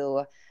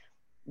into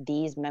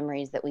these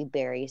memories that we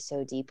bury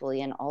so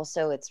deeply. And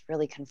also it's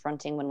really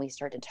confronting when we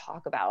start to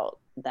talk about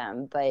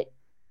them. But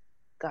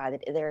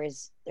God,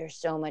 there's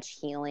so much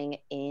healing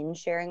in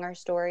sharing our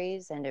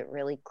stories, and it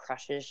really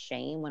crushes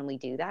shame when we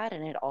do that.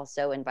 And it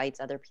also invites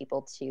other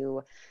people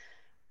to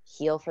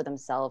heal for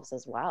themselves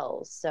as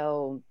well.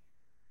 So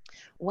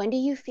when do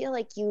you feel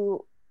like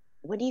you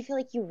when do you feel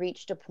like you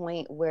reached a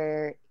point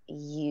where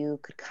you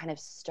could kind of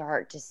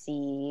start to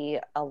see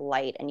a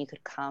light and you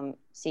could come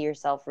see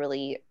yourself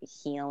really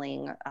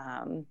healing,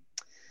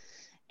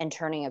 and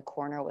turning a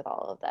corner with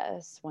all of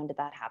this? When did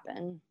that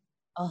happen?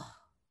 Oh,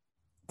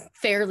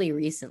 fairly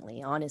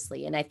recently,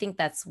 honestly. And I think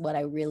that's what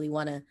I really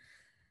want to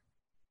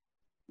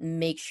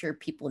make sure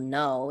people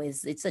know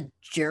is it's a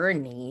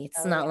journey.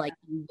 It's Oh not yeah. like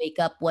you wake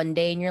up one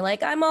day and you're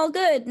like, I'm all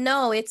good.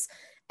 No, it's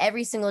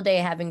every single day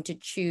having to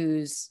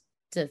choose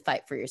to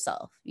fight for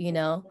yourself, you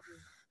know?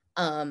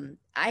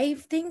 I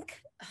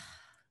think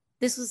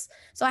this was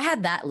so I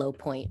had that low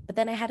point, but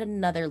then I had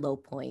another low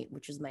point,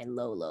 which was my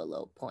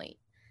low point.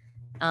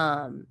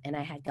 And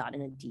I had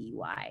gotten a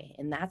DUI,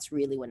 and that's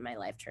really when my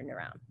life turned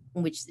around,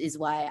 which is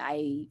why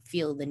I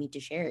feel the need to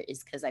share it,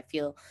 is because I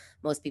feel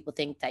most people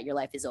think that your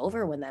life is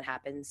over when that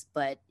happens.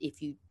 But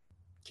if you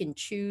can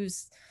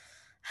choose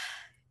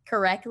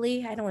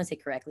correctly, I don't want to say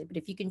correctly, but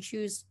if you can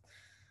choose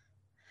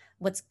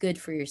what's good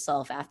for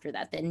yourself after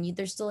that, then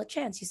there's still a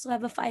chance. You still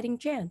have a fighting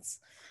chance.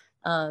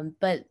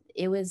 But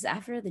it was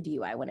after the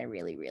DUI when I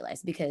really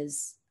realized,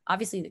 because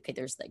obviously, okay,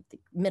 there's like the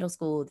middle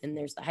school, then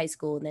there's the high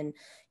school, and then,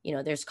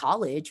 there's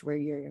college where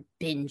you're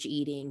binge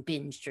eating,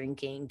 binge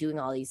drinking, doing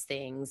all these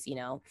things.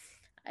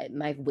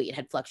 My weight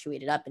had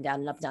fluctuated up and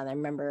down and up and down. I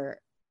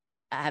remember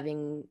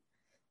having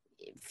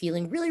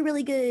feeling really,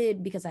 really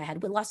good because I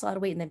had lost a lot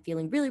of weight, and then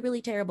feeling really,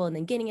 really terrible, and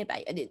then gaining it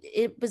back.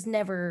 It was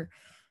never,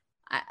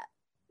 I,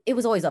 it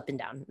was always up and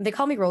down. They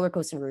call me roller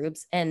coaster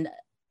rubes, and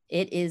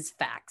it is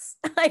facts.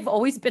 I've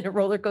always been a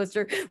roller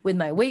coaster with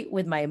my weight,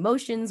 with my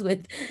emotions,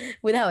 with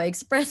how I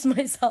express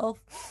myself.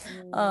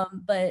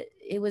 Mm. But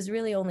it was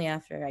really only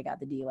after I got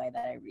the DUI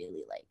that I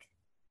really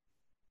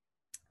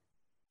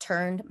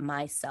turned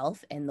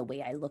myself and the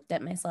way I looked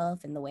at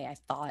myself and the way I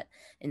thought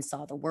and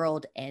saw the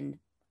world and,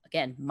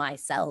 again,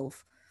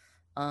 myself,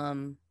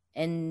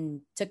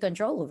 and took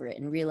control over it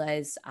and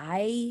realized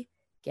I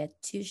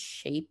get to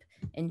shape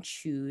and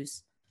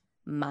choose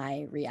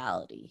my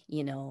reality.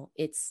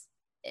 It's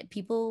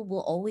people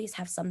will always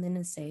have something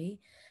to say,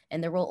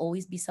 and there will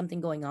always be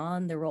something going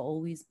on. There will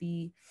always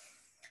be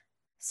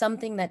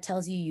something that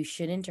tells you you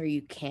shouldn't or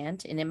you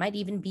can't, and it might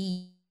even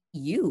be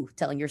you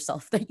telling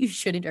yourself that you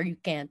shouldn't or you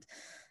can't.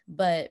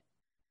 But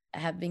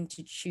having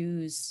to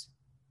choose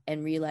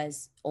and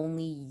realize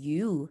only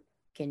you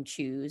can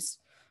choose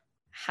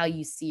how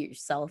you see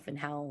yourself and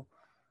how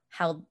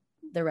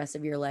the rest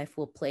of your life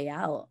will play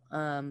out.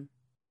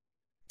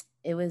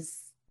 It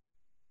was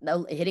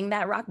hitting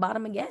that rock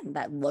bottom again,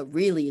 that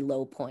really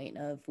low point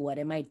of what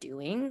am I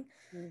doing,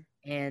 Mm.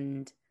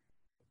 and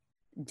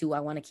do I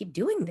want to keep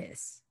doing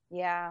this?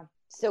 Yeah.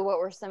 So what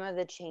were some of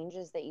the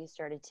changes that you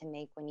started to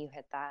make when you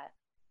hit that?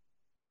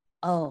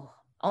 Oh,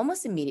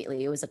 almost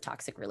immediately, it was a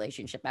toxic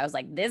relationship. I was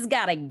like, this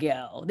gotta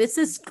go. This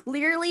is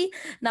clearly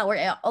not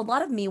where a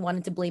lot of me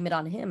wanted to blame it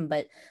on him.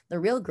 But the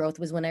real growth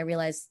was when I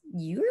realized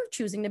you're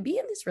choosing to be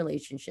in this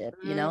relationship,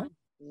 Mm.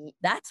 Y-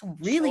 That's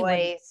really when,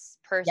 Choice,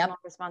 yep, personal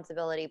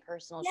responsibility,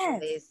 personal yes,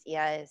 choice.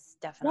 Yes,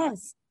 definitely.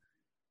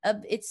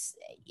 yes.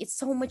 It's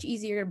so much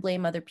easier to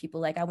blame other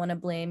people. Like I want to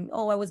blame,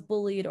 oh, I was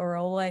bullied,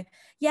 or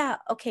yeah,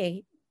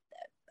 okay,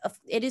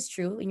 it is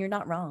true, and you're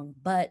not wrong.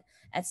 But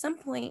at some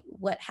point,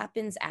 what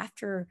happens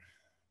after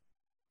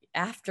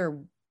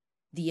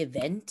the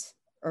event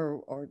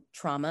or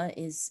trauma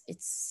is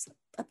it's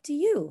up to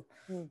you.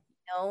 Mm.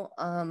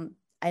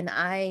 And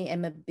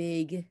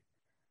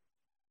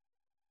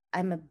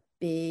I'm a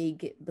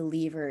big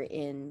believer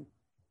in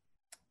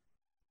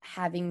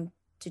having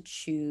to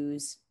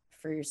choose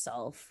for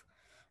yourself,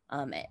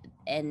 um,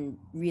 and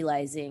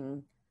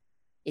realizing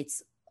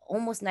it's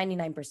almost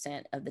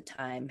 99% of the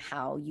time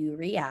how you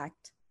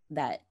react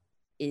that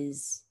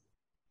is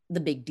the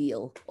big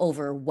deal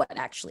over what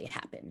actually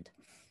happened.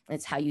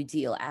 It's how you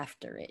deal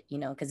after it,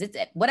 because it's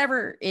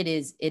whatever it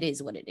is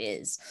what it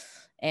is.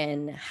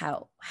 And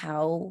how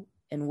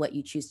and what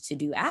you choose to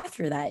do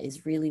after that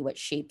is really what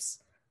shapes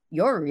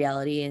your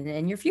reality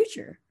and your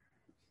future.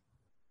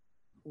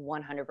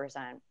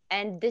 100%.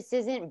 And this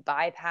isn't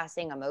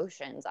bypassing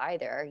emotions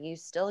either.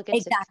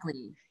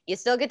 Exactly. You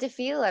still get to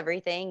feel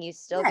everything. You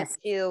still get Yes.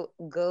 to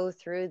go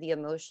through the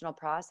emotional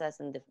process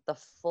and the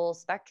full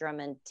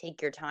spectrum and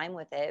take your time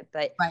with it.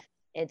 But Right.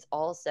 it's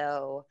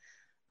also,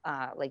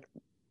 like,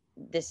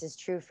 this is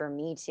true for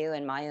me too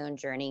in my own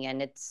journey.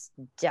 And it's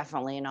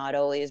definitely not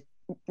always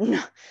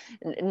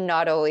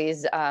not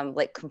always,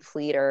 like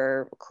complete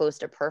or close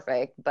to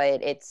perfect,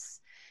 but it's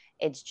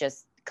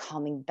just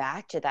coming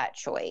back to that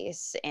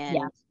choice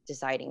Yeah. and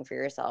deciding for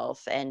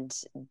yourself. And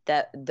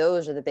that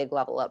those are the big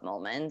level up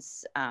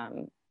moments.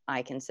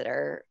 I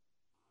consider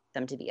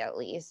them to be, at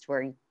least,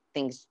 where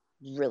things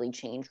really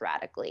change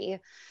radically.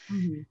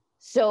 Mhm.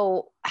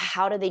 So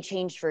how did they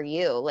change for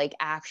you? Like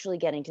actually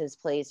getting to this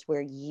place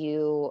where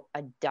you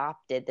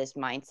adopted this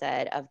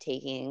mindset of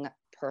taking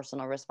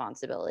personal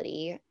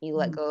responsibility. You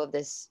let Mhm. go of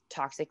this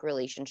toxic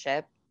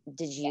relationship.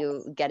 Did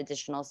you get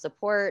additional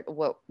support?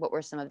 What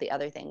were some of the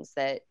other things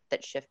that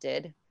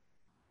shifted?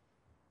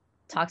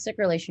 Toxic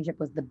relationship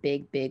was the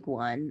big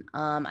one.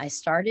 I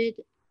started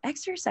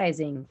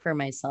exercising for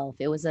myself.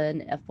 It was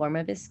a form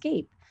of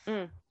escape.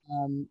 Mm,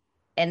 Um,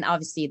 and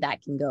obviously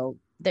that can go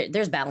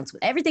there's balance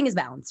with everything is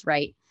balance,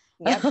 right?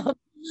 yep, totally.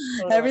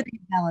 Everything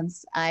is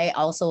balance. I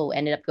also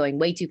ended up going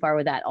way too far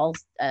with that all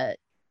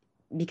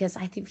because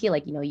feel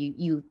like,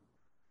 you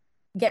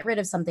get rid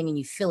of something and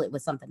you fill it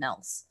with something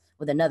else,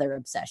 with another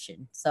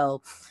obsession.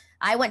 So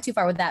I went too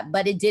far with that,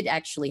 but it did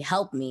actually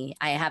help me.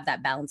 I have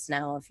that balance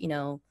now of, you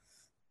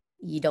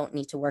don't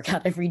need to work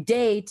out every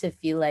day to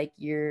feel like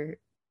you're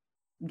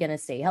gonna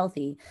stay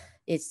healthy.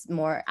 It's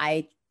more,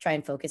 I try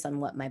and focus on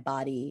what my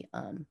body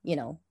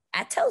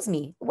that tells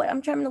me, what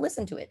I'm trying to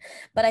listen to it.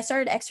 But I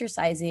started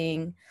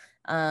exercising,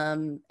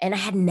 and I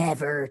had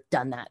never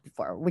done that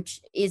before,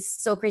 which is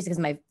so crazy because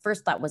my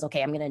first thought was,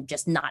 okay, I'm gonna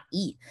just not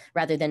eat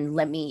rather than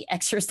let me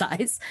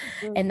exercise.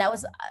 Mm, And that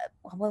was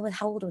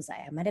how old was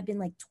I might have been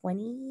like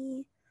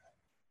 25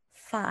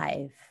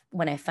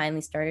 when I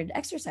finally started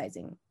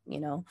exercising,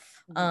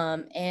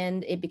 mhm.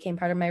 and it became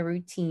part of my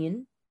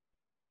routine.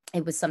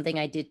 It was something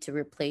I did to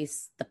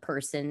replace the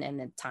person and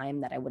the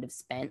time that I would have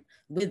spent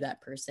with that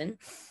person.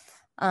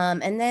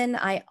 And then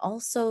I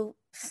also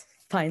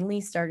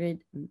finally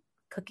started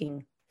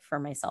cooking for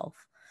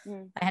myself.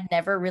 Mm, I had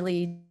never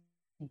really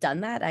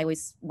done that. I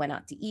always went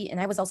out to eat. And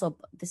I was also,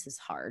 this is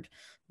hard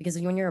because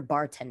when you're a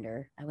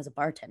bartender, I was a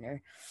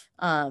bartender.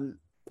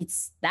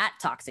 It's that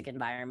toxic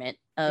environment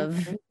of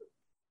mhm.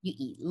 you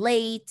eat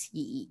late,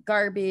 you eat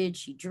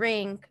garbage, you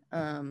drink.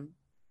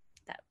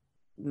 That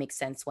makes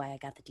sense why I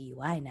got the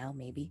DUI now,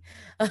 maybe.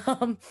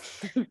 Um,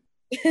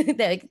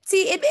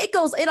 see,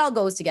 it all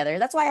goes together.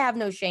 That's why I have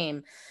no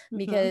shame, Mhm.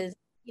 because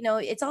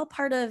it's all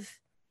part of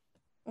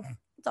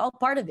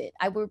it.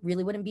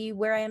 Really wouldn't be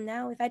where I am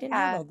now if I didn't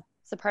have Yeah, all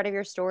it's a part of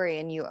your story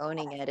and you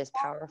owning it is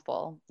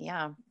powerful.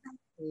 Yeah.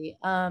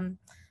 that.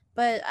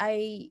 But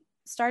I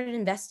started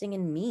investing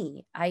in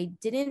me. I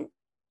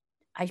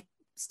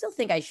still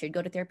think I should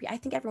go to therapy. I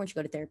think everyone should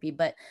go to therapy,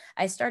 but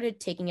I started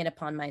taking it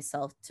upon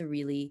myself to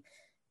really,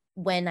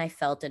 when I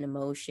felt an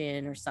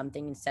emotion or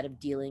something, instead of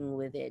dealing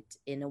with it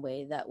in a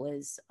way that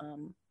was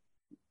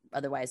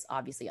otherwise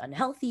obviously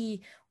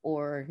unhealthy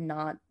or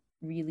not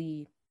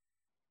really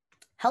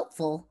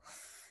helpful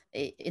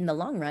in the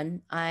long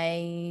run,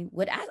 I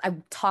would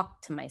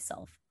talk to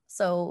myself.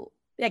 So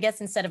I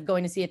guess instead of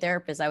going to see a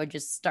therapist, I would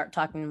just start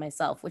talking to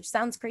myself, which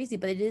sounds crazy,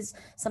 but it is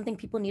something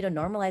people need to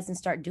normalize and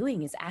start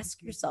doing, is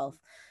ask yourself,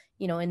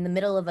 in the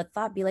middle of a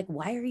thought, be like,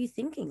 why are you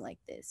thinking like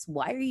this?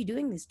 Why are you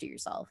doing this to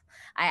yourself?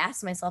 I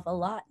ask myself a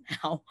lot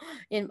now,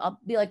 and I'll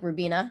be like,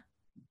 Rubina,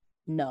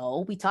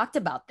 no, we talked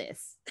about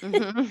this. Mhm.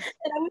 And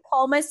I would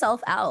call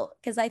myself out,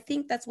 because I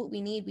think that's what we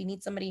need. We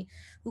need somebody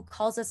who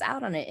calls us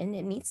out on it. And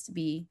it needs to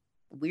be,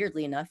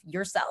 weirdly enough,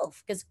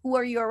 yourself. Because who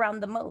are you around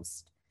the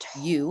most?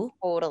 You.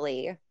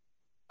 Totally.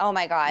 Oh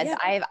my God. Yeah.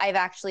 I've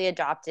actually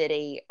adopted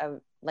a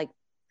like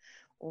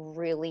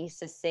really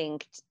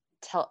succinct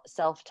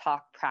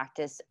self-talk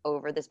practice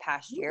over this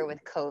past year with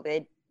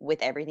COVID,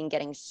 with everything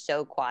getting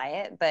so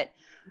quiet, but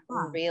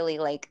Yeah. really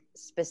like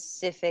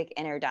specific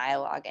inner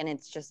dialogue. And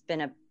it's just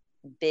been a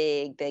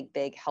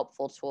big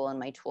helpful tool in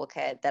my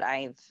toolkit that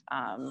I've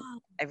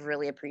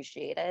really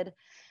appreciated.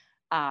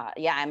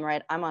 Yeah, I'm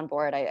right. I'm on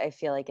board. I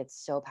feel like it's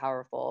so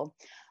powerful.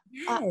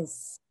 Uh,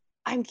 Yes.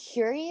 I'm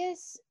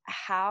curious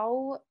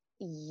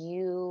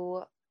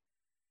you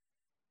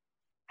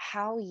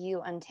how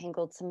you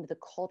untangled some of the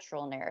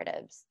cultural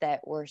narratives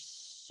that were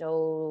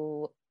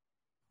so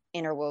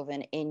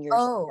interwoven in your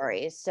Oh,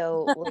 story.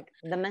 So, like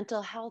the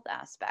mental health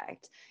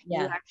aspect, you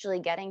yeah.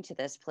 actually getting to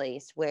this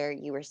place where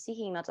you were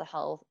seeking mental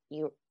health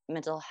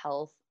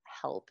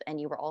help, and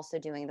you were also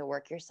doing the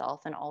work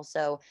yourself, and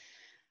also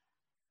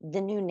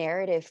the new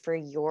narrative for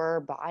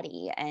your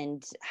body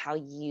and how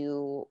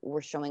you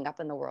were showing up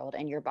in the world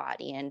and your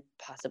body, and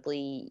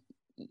possibly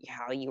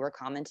how you were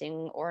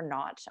commenting or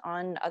not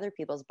on other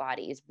people's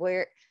bodies.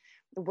 Where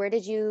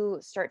did you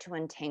start to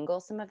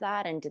untangle some of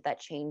that, and did that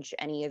change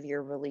any of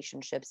your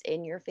relationships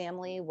in your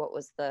family? What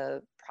was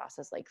the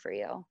process like for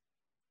you?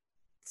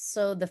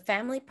 So the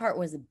family part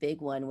was a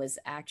big one, was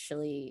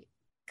actually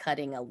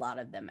cutting a lot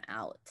of them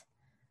out.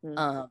 Mm,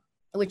 Um,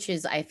 which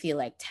is, I feel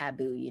like,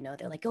 taboo,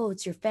 they're like, oh,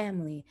 it's your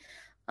family.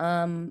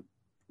 Um,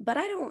 but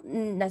I don't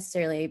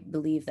necessarily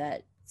believe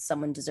that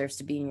someone deserves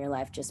to be in your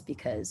life just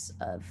because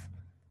of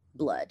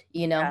blood,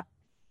 yeah,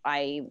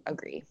 I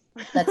agree.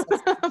 That's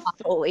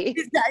Fully.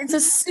 it's a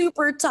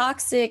super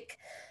toxic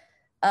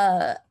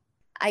uh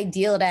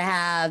ideal to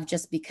have,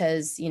 just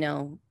because,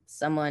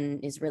 someone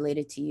is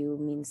related to you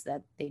means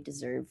that they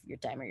deserve your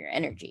time or your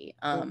energy.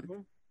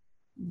 Mhm.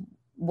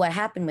 What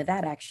happened with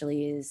that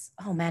actually is,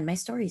 oh man, my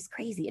story is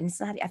crazy. And it's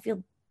not, I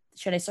feel,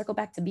 should I circle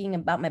back to being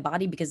about my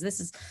body? Because this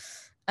is,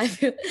 I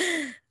feel,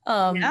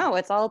 No,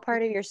 it's all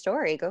part of your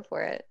story. Go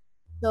for it.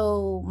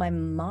 So my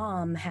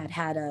mom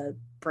had a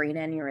brain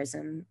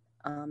aneurysm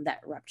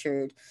that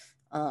ruptured.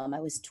 I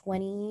was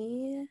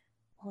 20.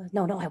 Oh,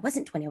 no, I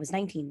wasn't 20. I was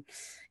 19.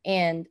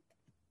 And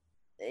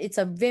it's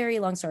a very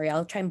long story.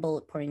 I'll try and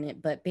bullet point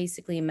it. But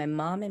basically, my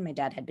mom and my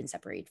dad had been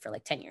separated for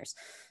like 10 years.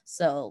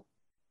 So,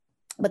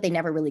 but they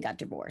never really got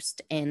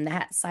divorced. And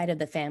that side of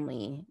the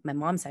family, my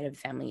mom's side of the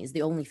family, is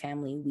the only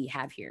family we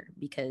have here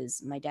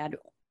because my dad,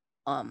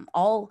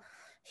 all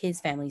his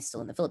family is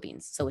still in the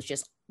Philippines. So it's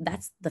just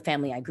that's the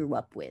family I grew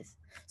up with.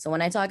 So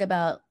when I talk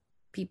about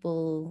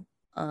people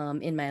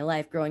in my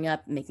life growing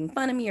up making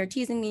fun of me or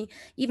teasing me,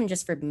 even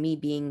just for me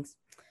being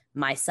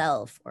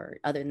myself, or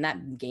other than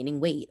that, gaining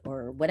weight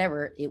or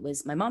whatever, it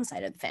was my mom's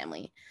side of the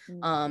family.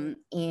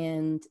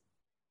 And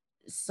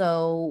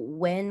so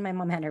when my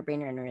mom had her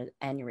brain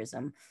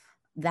aneurysm,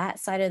 that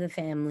side of the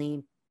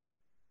family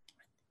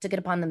took it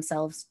upon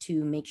themselves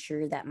to make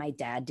sure that my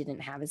dad didn't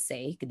have a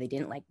say, because they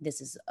didn't like,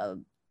 this is a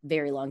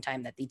very long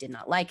time that they did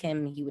not like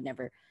him. He would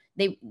never,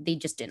 they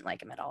just didn't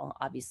like him at all.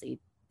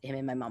 Obviously him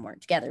and my mom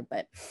weren't together,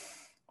 but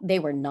they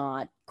were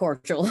not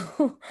cordial.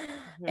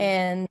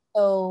 And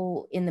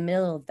so in the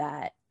middle of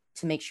that,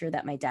 to make sure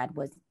that my dad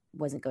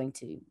wasn't going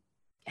to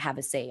have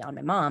a say on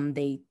my mom,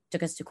 they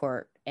took us to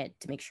court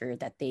to make sure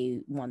that they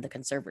won the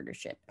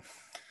conservatorship.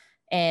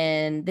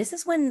 And this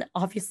is when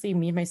obviously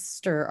me and my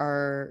sister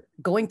are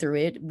going through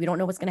it. We don't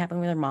know what's going to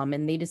happen with our mom,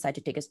 and they decide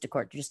to take us to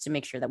court just to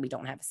make sure that we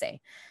don't have a say.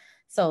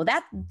 So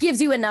that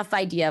gives you enough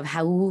idea of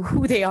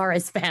who they are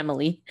as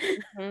family.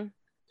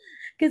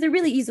 Because it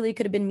really easily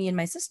could have been me and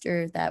my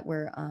sister that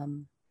were,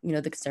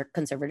 the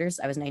conservators.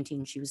 I was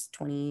 19, she was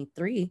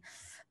 23.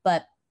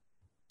 But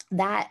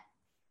that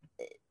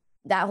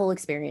whole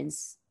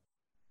experience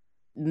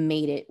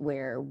made it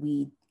where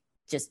we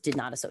just did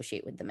not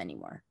associate with them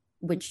anymore,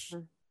 which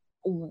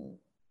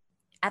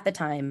at the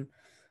time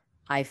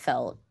I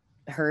felt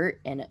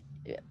hurt and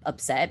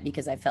upset,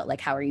 because I felt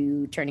like, how are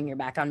you turning your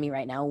back on me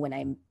right now when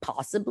I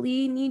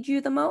possibly need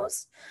you the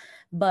most?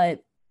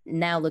 But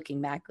now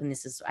looking back, and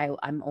this is,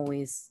 I'm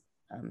always,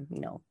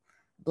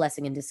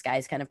 blessing in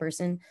disguise kind of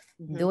person.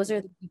 Those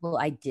are the people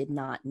I did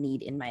not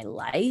need in my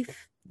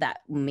life that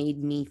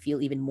made me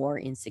feel even more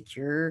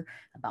insecure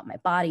about my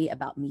body,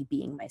 about me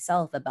being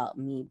myself, about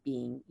me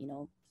being,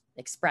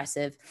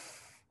 expressive.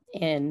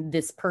 And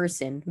this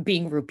person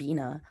being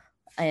Rubina.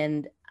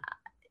 And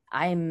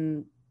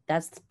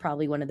that's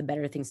probably one of the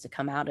better things to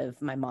come out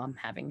of my mom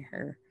having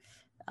her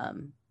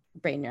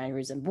brain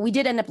aneurysm. But we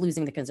did end up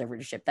losing the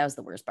conservatorship. That was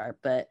the worst part,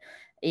 but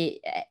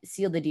it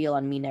sealed the deal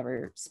on me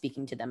never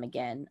speaking to them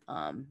again.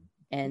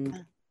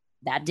 And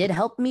that did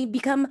help me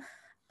become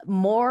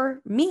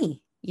more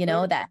me,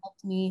 that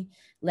helped me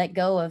let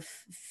go of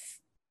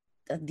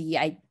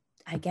I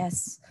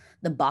guess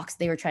the box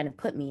they were trying to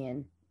put me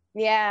in.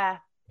 Yeah.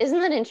 Isn't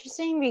that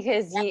interesting?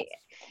 Because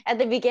at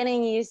the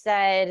beginning you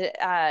said,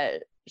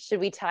 should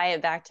we tie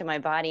it back to my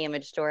body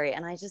image story?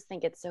 And I just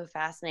think it's so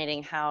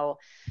fascinating how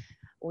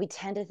we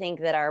tend to think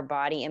that our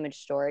body image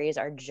stories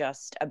are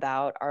just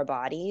about our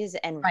bodies.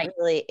 And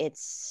really,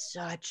 it's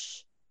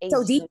such a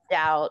zoomed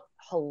out,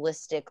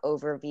 holistic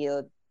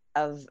overview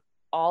of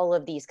all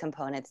of these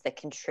components that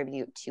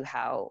contribute to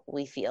how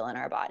we feel in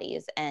our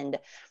bodies. And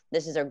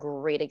this is a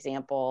great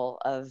example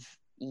of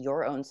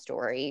your own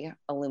story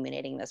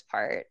illuminating this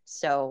part.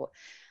 So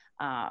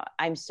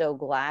I'm so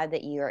glad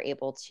that you are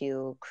able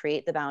to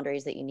create the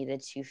boundaries that you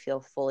needed to feel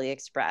fully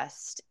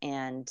expressed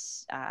and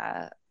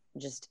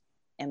just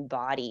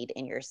embodied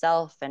in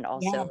yourself, and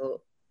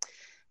also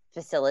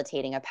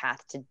facilitating a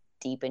path to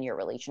deepen your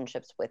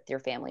relationships with your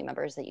family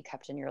members that you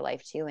kept in your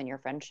life too, and your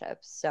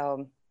friendships.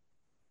 So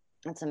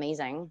that's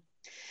amazing.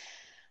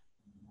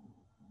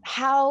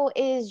 How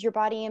is your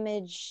body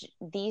image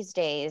these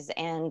days?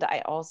 And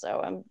I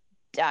also am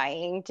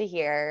dying to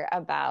hear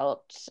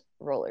about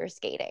roller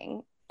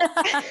skating.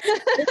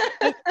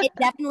 it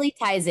definitely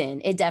ties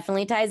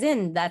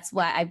in. That's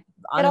why I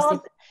honestly,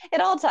 it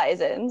all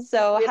ties in.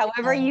 So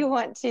however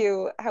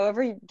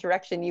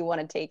direction you want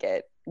to take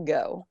it,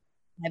 go.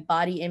 My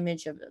body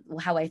image of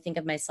how I think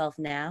of myself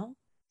now.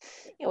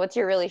 What's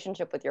your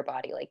relationship with your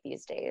body like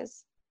these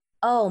days?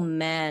 Oh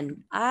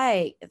man,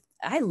 I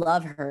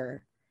love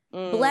her.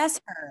 Bless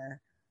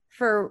her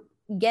for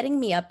getting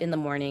me up in the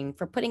morning,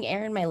 for putting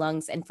air in my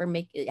lungs, and for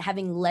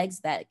having legs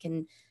that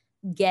can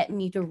get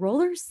me to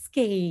roller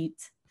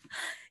skate.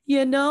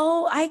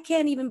 I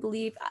can't even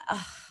believe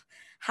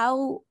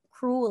how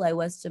cruel I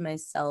was to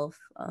myself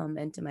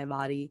and to my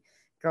body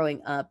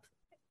growing up.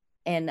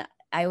 And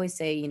I always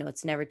say,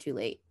 it's never too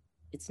late.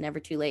 It's never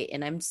too late.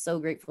 And I'm so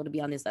grateful to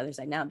be on this other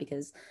side now,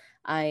 because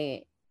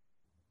there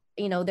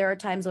are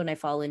times when I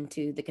fall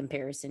into the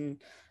comparison,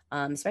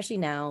 especially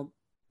now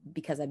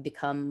because I've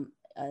become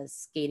a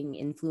skating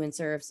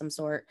influencer of some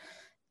sort,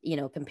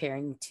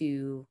 comparing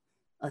to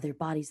other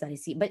bodies that I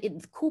see. But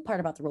the cool part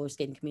about the roller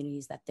skating community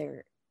is that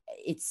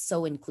it's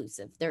so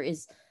inclusive. There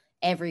is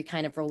every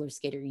kind of roller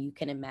skater you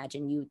can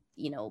imagine,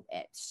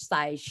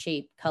 size,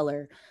 shape,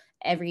 color,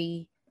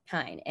 every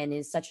kind and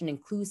is such an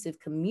inclusive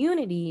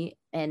community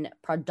and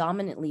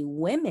predominantly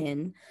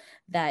women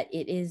that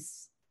it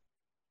is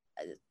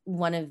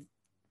one of,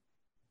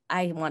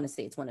 I want to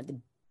say it's one of the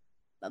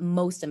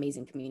most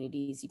amazing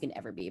communities you can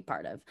ever be a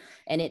part of.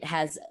 And it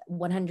has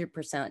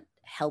 100%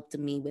 helped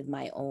me with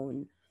my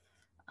own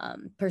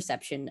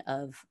perception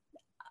of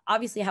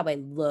obviously how I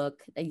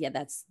look. Yeah,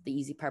 that's the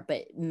easy part,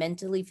 but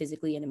mentally,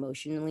 physically, and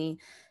emotionally,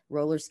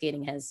 roller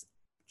skating has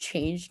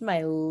changed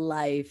my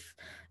life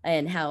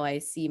and how I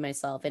see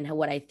myself and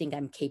what I think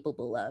I'm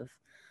capable of.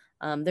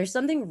 There's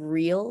something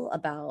real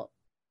about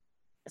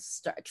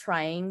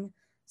trying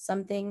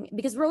something,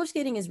 because roller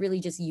skating is really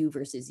just you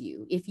versus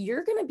you. If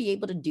you're going to be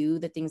able to do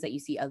the things that you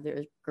see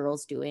other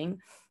girls doing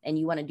and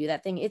you want to do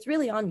that thing, it's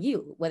really on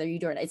you whether you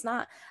do it. It's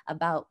not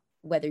about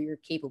whether you're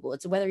capable,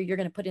 it's whether you're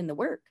going to put in the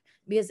work,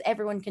 because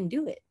everyone can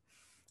do it.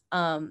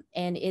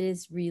 And it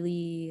is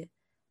really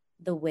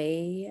the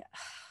way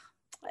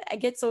I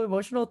get so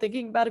emotional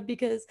thinking about it,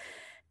 because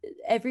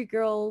every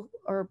girl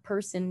or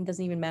person,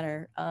 doesn't even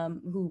matter,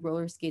 who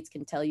roller skates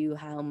can tell you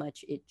how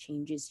much it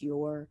changes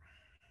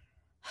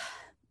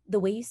the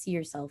way you see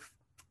yourself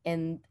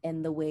and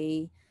the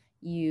way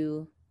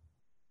you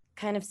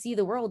kind of see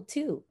the world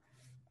too.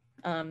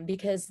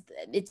 Because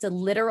it's a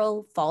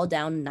literal fall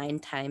down 9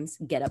 times,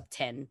 get up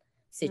 10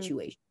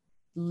 situation.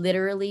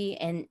 Literally.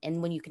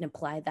 And when you can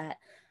apply that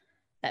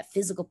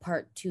physical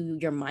part to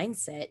your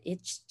mindset,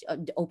 it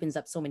opens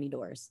up so many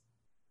doors.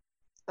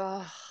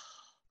 Oh,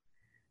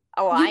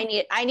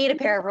 I need a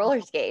pair of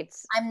roller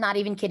skates. I'm not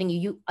even kidding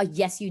you.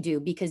 Yes, you do,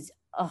 because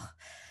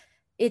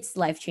it's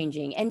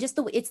life-changing. And just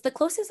it's the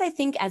closest I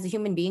think as a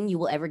human being you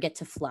will ever get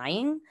to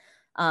flying,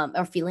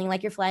 or feeling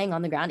like you're flying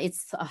on the ground.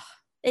 It's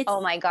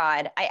oh my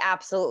God, I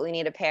absolutely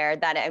need a pair.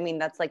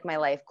 That's like my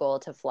life goal,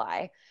 to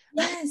fly.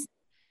 Yes.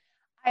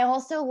 I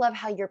also love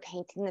how you're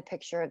painting the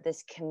picture of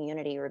this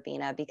community,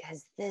 Rubina,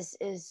 because this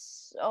is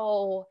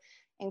so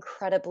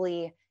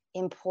incredibly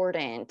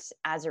important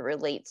as it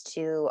relates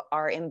to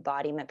our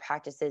embodiment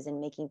practices and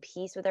making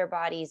peace with our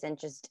bodies and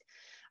just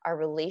our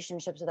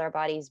relationships with our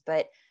bodies,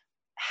 but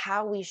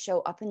how we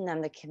show up in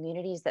them, the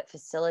communities that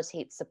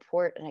facilitate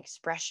support and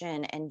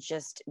expression and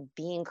just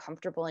being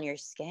comfortable in your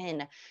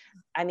skin.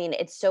 I mean,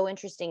 it's so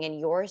interesting in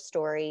your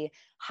story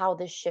how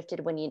this shifted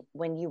when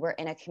you were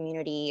in a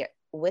community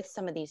with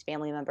some of these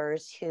family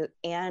members who,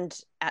 and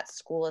at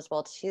school as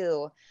well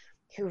too,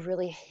 who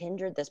really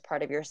hindered this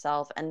part of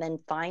yourself, and then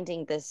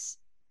finding this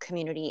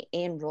community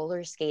in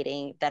roller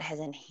skating that has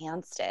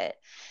enhanced it.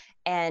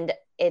 And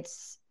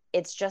it's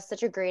just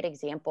such a great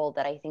example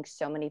that I think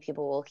so many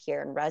people will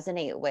hear and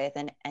resonate with,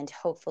 and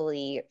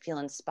hopefully feel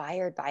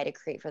inspired by, to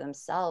create for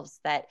themselves,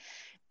 that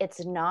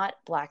it's not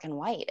black and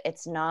white.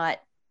 It's not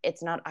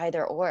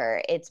either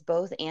or, it's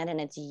both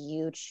and it's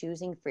you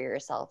choosing for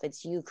yourself.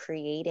 It's you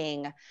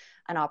creating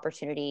an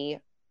opportunity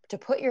to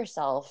put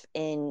yourself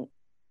in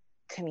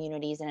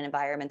communities and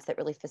environments that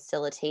really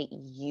facilitate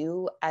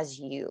you as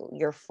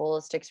your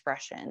fullest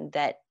expression,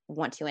 that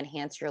want to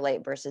enhance your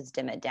light versus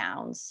dim it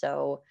down.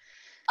 So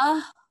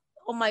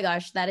oh my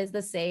gosh, that is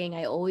the saying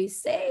I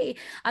always say.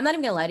 I'm not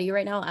even gonna lie to you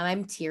right now,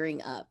 I'm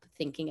tearing up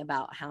thinking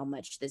about how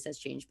much this has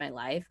changed my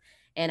life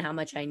and how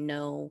much I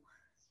know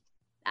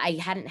I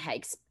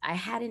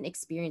hadn't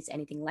experienced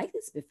anything like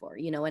this before,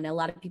 and a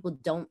lot of people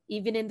don't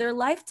even in their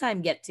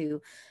lifetime get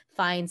to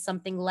find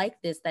something like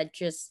this that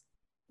just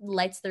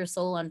lights their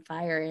soul on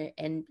fire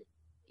and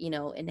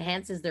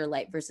enhances their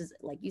light versus,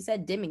 like you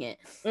said, dimming it.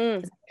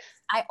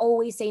 I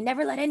always say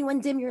never let anyone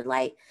dim your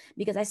light,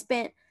 because I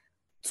spent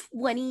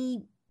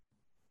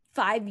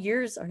 25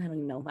 years, or I don't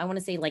even know, I want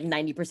to say like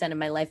 90% of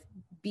my life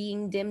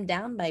being dimmed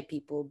down by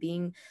people,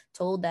 being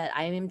told that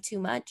I am too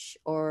much,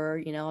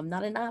 or I'm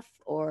not enough,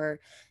 or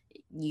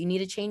you need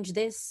to change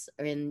this,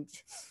 and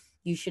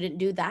you shouldn't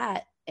do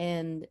that.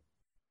 And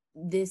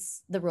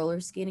the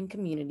roller skating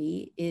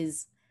community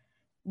is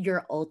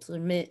your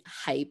ultimate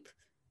hype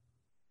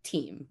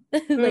team.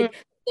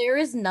 Like there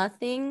is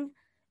nothing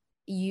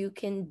you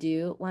can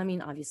do. Well, I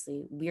mean,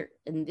 obviously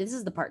and this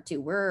is the part too,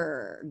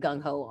 we're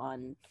gung-ho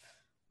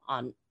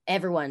on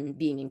everyone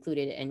being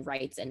included in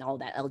rights and all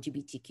that,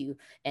 LGBTQ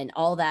and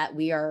all that.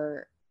 We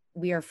are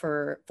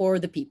for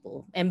the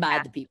people and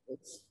by the people.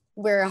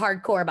 We're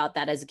hardcore about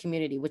that as a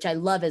community, which I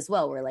love as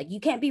well. We're like, you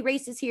can't be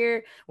racist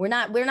here. We're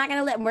not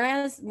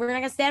gonna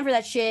stand for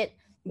that shit.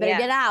 You better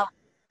get out,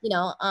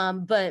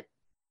 but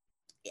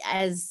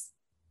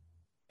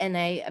and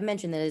I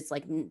mentioned that it's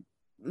like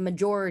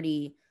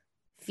majority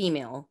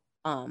female,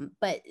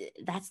 but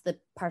that's the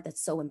part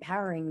that's so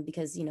empowering,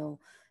 because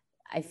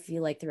I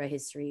feel like throughout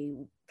history,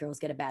 girls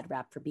get a bad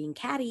rap for being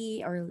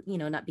catty, or,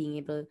 not being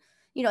able,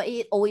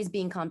 it always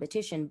being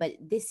competition. But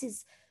this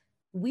is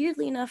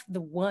weirdly enough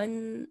the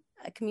one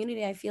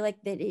community I feel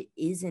like that it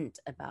isn't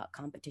about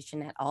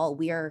competition at all.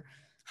 We are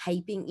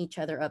hyping each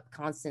other up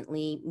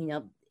constantly.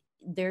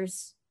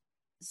 There's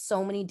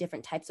so many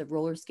different types of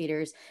roller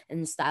skaters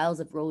and styles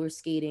of roller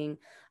skating,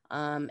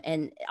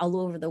 and all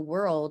over the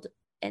world.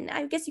 And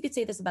I guess you could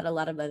say this about a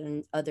lot of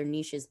other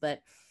niches,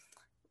 but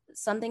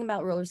something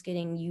about roller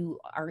skating, you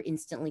are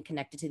instantly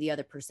connected to the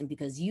other person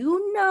because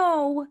you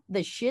know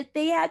the shit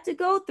they had to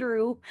go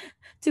through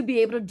to be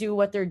able to do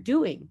what they're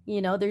doing.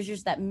 You know, there's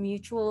just that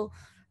mutual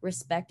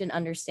respect and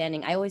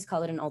understanding. I always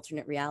call it an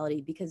alternate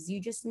reality because you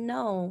just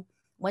know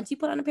once you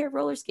put on a pair of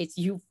roller skates,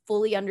 you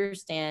fully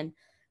understand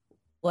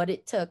what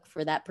it took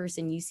for that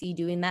person you see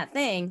doing that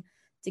thing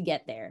to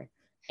get there.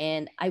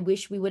 And I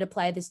wish we would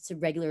apply this to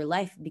regular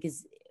life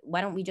because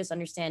why don't we just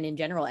understand in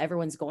general,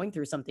 everyone's going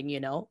through something, you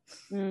know?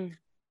 Mm.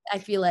 I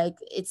feel like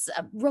it's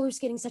roller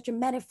skating such a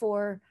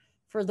metaphor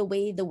for the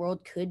way the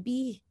world could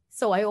be.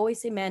 So I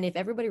always say, man, if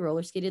everybody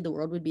roller skated, the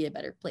world would be a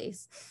better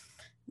place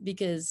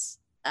because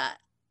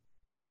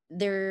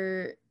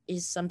there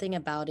is something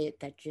about it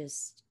that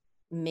just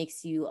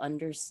makes you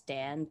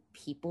understand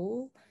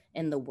people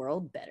and the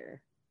world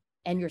better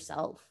and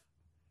yourself.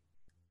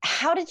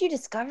 How did you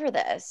discover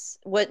this?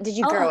 What did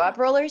you grow Oh, up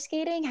roller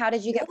skating? How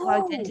did you get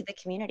plugged into no. the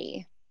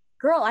community?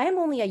 Girl, I am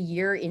only a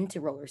year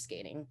into roller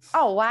skating.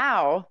 Oh,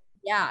 wow.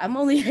 Yeah, I'm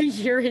only a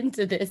year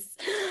into this.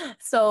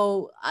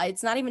 So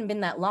it's not even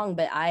been that long,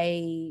 but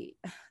I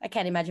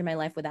can't imagine my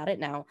life without it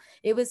now.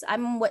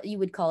 I'm what you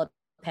would call a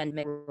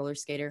pandemic roller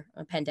skater,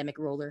 a pandemic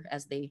roller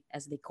as they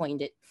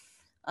coined it.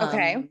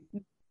 Okay. Um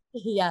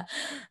yeah.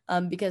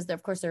 Because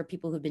of course there are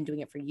people who've been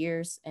doing it for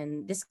years.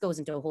 And this goes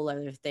into a whole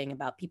other thing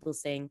about people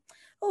saying,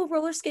 oh,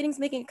 roller skating's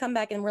making a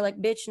comeback. And we're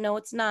like, bitch, no,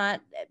 it's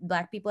not.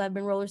 Black people have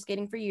been roller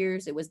skating for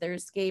years. It was their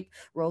escape,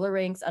 roller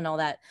rinks and all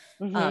that.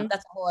 Mm-hmm.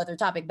 That's a whole other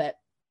topic. But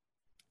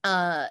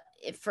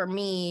for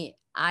me,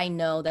 I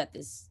know that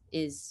this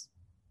is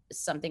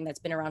something that's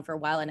been around for a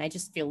while, and I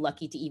just feel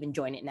lucky to even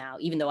join it now,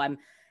 even though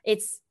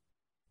it's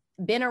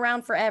been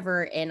around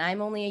forever and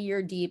I'm only a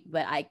year deep,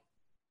 but I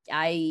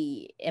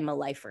am a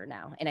lifer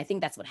now. And I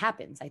think that's what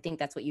happens. I think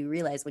that's what you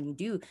realize when you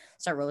do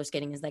start roller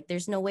skating is like,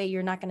 there's no way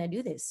you're not going to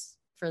do this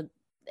for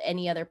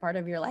any other part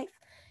of your life.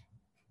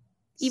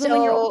 Even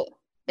when you're old.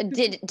 So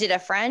did a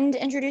friend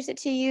introduce it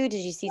to you? Did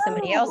you see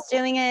somebody else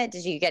doing it?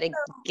 Did you get a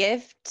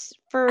gift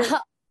for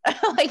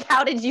like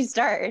how did you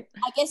start?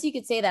 I guess you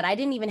could say that I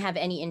didn't even have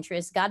any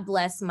interest. God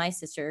bless my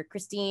sister,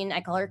 Christine. I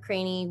call her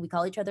Craney. We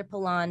call each other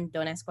Palan.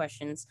 Don't ask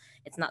questions.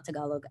 It's not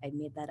Tagalog. I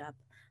made that up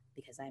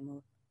because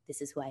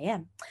this is who I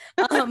am.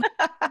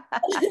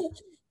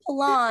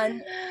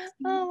 Palan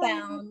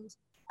found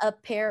a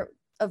pair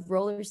of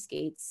roller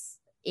skates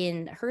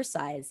in her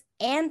size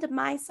and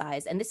my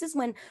size. And this is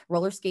when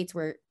roller skates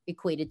were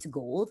equated to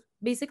gold,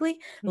 basically.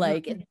 Mm-hmm.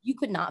 Like you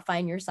could not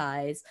find your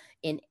size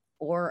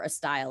or a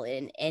style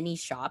in any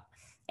shop.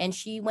 And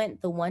she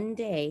went the one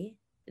day,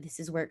 this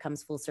is where it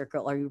comes full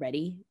circle. Are you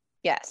ready?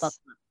 Yes.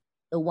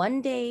 The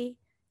one day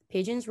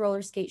Pigeon's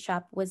roller skate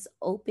shop was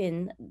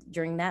open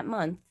during that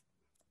month.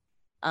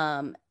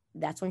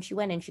 That's when she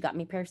went and she got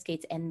me a pair of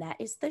skates. And that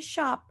is the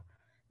shop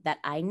that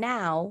I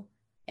now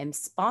am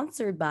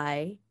sponsored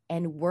by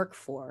and work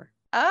for.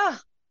 Oh,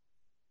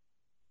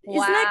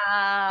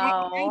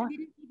 wow. I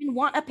didn't even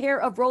want a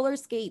pair of roller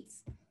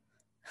skates.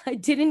 I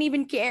didn't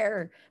even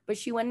care. But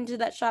she went into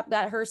that shop,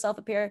 got herself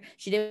a pair.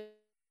 She didn't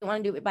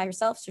want to do it by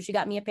herself, so she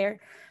got me a pair.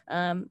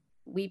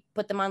 We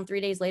put them on 3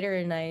 days later,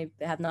 and I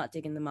have not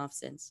taken them off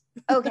since.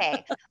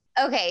 Okay.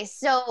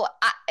 So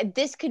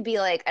this could be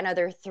like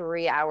another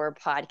 3-hour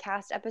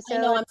podcast episode. I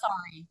know, I'm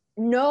sorry.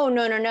 No.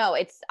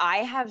 I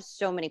have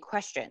so many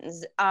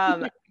questions.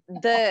 So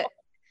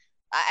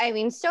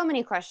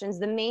many questions.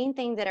 The main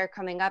thing that are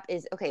coming up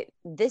is, okay,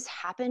 this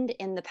happened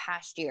in the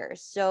past year.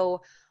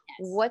 So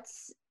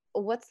yes.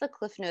 What's the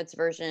Cliff Notes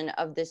version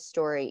of this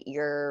story?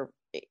 You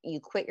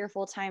quit your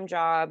full-time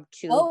job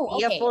to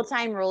be a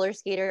full-time roller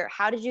skater.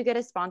 How did you get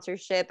a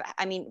sponsorship?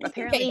 I mean,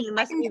 apparently you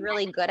must be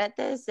really good at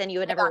this and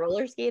you had never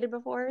roller skated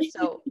before.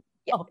 So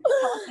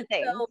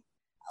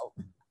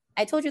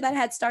I told you that I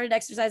had started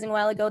exercising a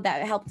while ago.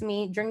 That helped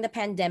me during the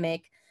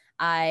pandemic.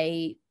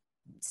 I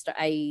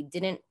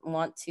didn't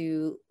want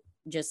to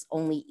just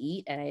only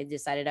eat, and I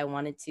decided I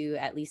wanted to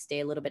at least stay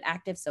a little bit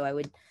active. So I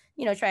would,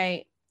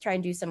 try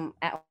and do some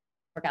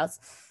workouts.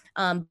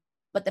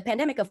 But the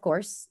pandemic, of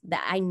course,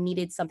 that I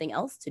needed something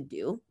else to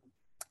do.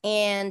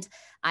 And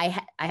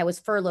I was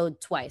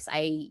furloughed twice.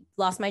 I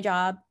lost my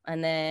job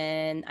and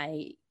then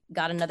I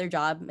got another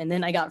job and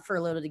then I got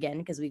furloughed again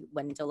because we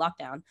went into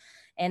lockdown.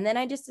 And then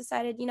I just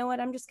decided, you know what,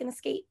 I'm just going to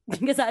skate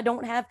because I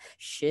don't have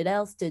shit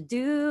else to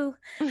do.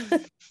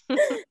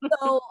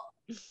 So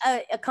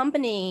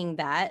accompanying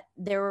that,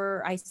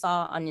 I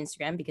saw on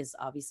Instagram, because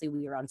obviously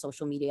we were on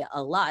social media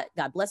a lot.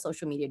 God bless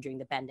social media during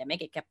the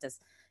pandemic. It kept us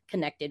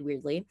connected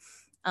weirdly.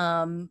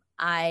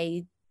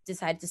 I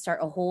decided to start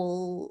a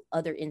whole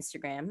other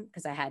Instagram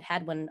because I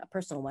had one, a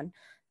personal one,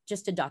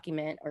 just to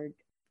document or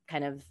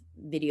kind of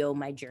video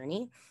my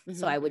journey. Mm-hmm.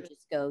 So I would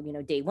just go,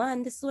 day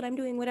one, this is what I'm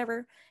doing,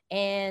 whatever.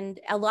 And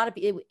a lot of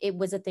it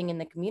was a thing in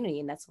the community,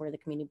 and that's where the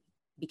community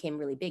became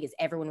really big, is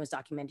everyone was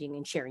documenting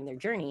and sharing their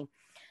journey.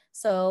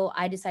 So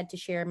I decided to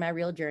share my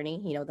real journey,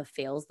 the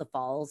fails, the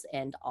falls,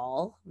 and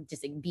all,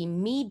 just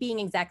being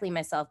exactly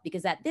myself,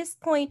 because at this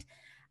point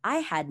I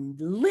had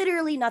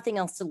literally nothing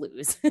else to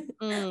lose.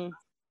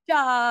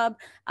 job.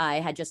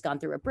 I had just gone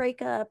through a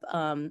breakup.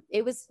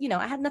 It was,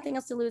 I had nothing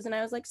else to lose. And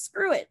I was like,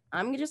 screw it.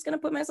 I'm just going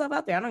to put myself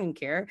out there. I don't even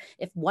care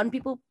if one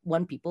people,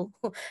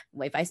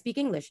 if I speak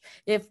English,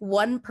 if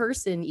one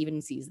person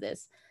even sees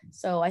this.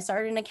 So I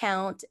started an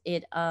account.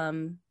 It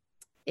kind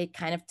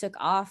of took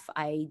off.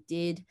 I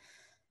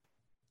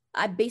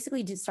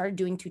basically just started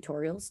doing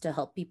tutorials to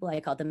help people. I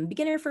called them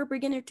beginner for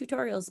beginner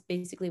tutorials,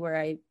 basically where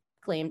I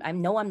claimed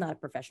I'm not a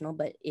professional,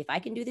 but if I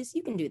can do this,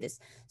 you can do this.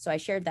 So I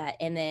shared that.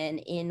 And then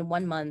in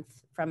 1 month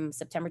from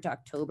September to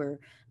October,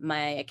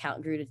 my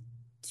account grew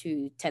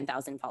to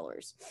 10,000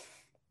 followers.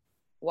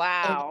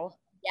 Wow.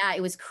 Yeah,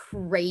 it was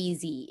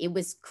crazy. It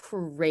was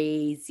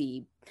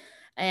crazy.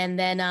 And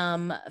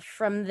then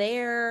from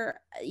there,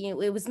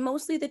 it was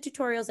mostly the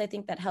tutorials I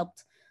think that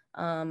helped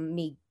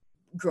me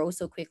grow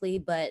so quickly,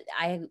 but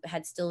I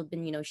had still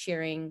been,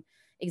 sharing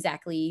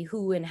exactly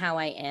who and how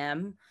I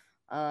am.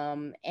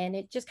 And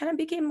it just kind of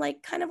became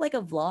kind of like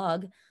a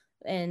vlog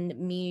and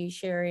me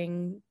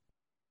sharing,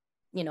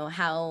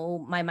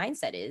 how my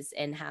mindset is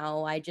and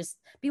how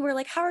people were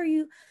like, how are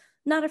you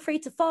not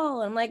afraid to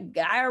fall? I'm like,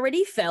 I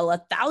already fell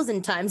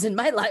 1,000 times in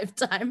my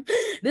lifetime.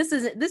 This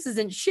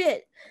isn't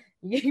shit.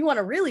 You want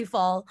to really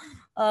fall.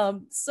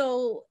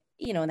 So,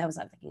 and that was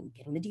like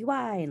getting the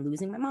DUI and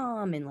losing my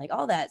mom and like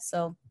all that.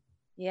 So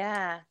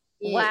yeah.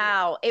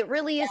 Wow. It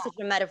really is such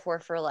a metaphor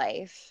for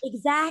life.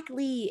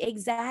 Exactly.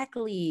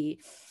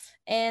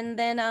 And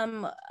then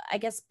I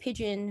guess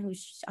Pigeon,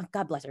 who's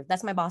God bless her,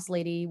 that's my boss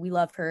lady. We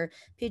love her.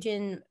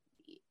 Pigeon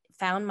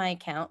found my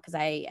account because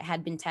I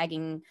had been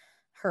tagging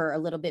her a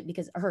little bit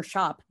because her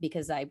shop,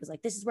 because I was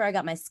like, this is where I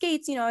got my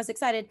skates, I was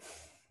excited.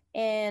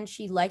 And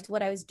she liked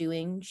what I was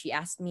doing. She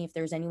asked me if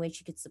there's any way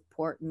she could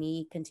support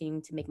me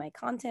continuing to make my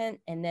content.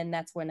 And then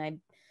that's when I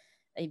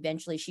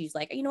eventually she's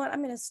like, you know what,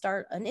 I'm going to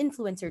start an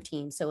influencer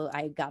team. So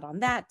I got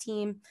on that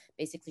team.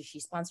 Basically, she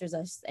sponsors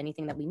us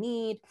anything that we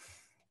need.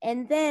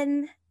 And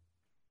then,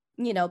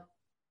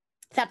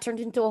 that turned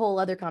into a whole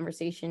other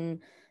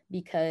conversation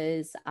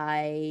because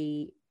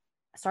I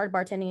started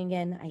bartending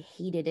again. I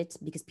hated it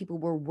because people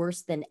were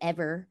worse than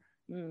ever.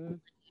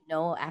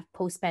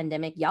 Post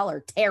pandemic, y'all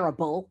are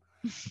terrible.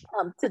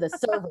 To the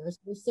servers.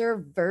 We're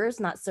servers,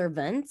 not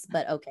servants,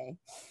 but okay.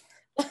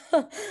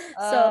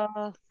 So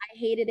I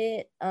hated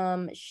it.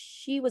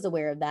 She was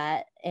aware of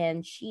that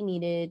and she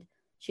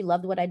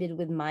loved what I did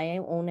with my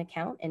own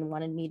account and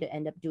wanted me to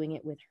end up doing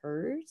it with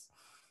hers.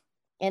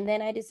 And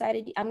then I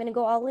decided I'm going to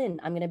go all in.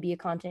 I'm going to be a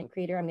content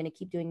creator. I'm going to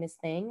keep doing this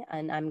thing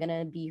and I'm going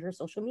to be her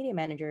social media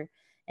manager.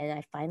 And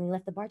I finally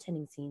left the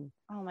bartending scene.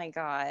 Oh my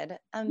God.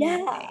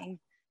 Amazing.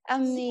 Yeah.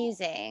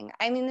 Amazing.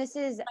 I mean, this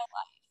is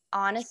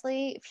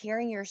honestly,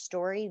 hearing your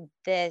story,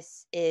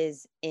 this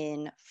is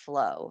in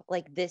flow.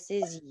 Like, this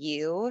is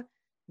you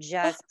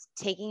just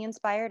taking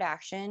inspired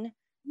action,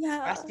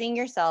 trusting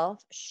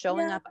yourself,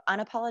 showing up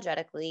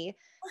unapologetically,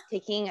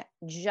 taking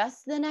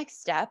just the next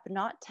step,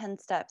 not 10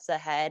 steps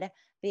ahead,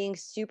 being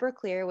super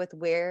clear with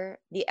where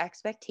the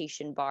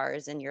expectation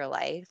bars in your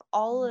life,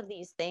 all of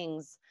these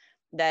things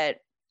that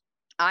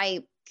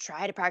I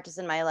try to practice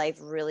in my life,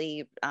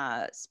 really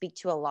speak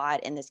to a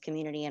lot in this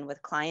community and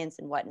with clients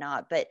and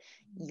whatnot. But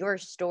your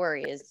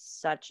story is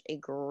such a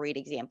great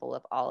example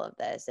of all of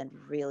this and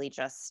really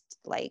just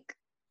like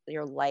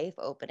your life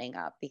opening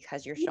up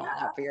because you're showing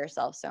up for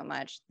yourself so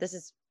much. This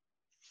is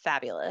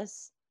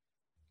fabulous.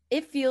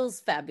 It feels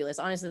fabulous,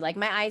 honestly. Like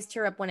my eyes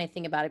tear up when I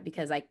think about it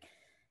because like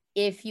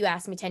if you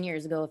asked me 10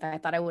 years ago if I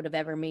thought I would have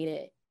ever made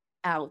it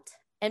out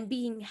and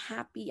being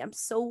happy, I'm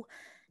so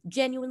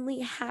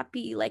genuinely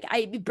happy. Like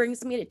it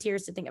brings me to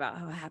tears to think about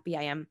how happy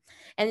I am.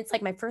 And it's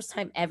like my first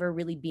time ever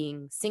really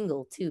being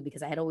single too,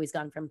 because I had always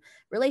gone from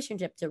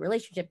relationship to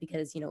relationship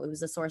because, it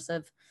was a source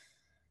of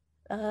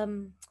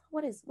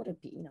what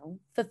it be,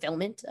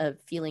 fulfillment of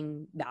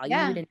feeling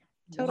valued and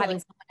totally. Having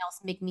someone else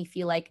make me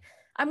feel like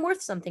I'm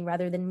worth something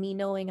rather than me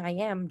knowing I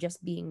am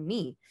just being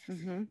me.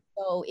 Mm-hmm.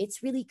 So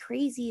it's really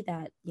crazy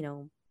that,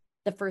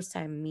 the first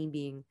time me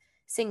being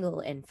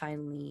single and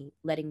finally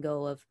letting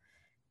go of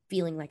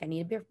feeling like I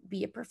need to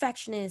be a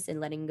perfectionist and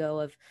letting go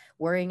of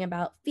worrying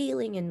about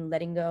feeling and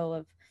letting go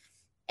of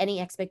any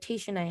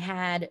expectation I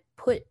had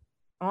put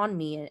on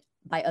me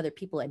by other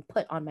people and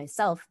put on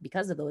myself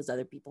because of those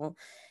other people,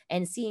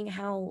 and seeing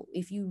how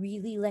if you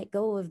really let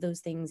go of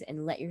those things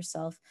and let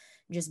yourself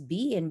just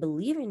be and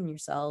believe in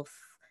yourself.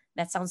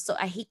 That sounds so,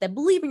 I hate that,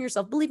 believe in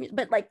yourself,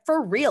 but like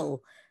for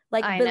real,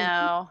 like I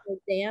know your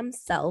damn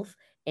self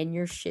and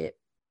your shit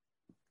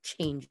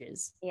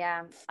changes.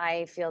 Yeah,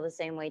 I feel the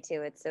same way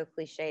too. It's so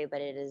cliche,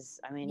 but it is,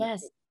 I mean,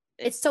 yes,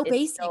 it's so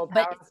basic, so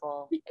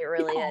powerful. It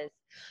really is.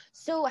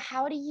 So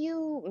how do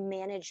you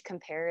manage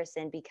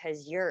comparison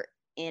because you're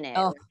in it,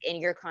 in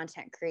your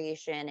content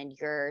creation and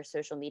your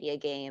social media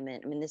game?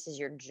 And I mean, this is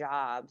your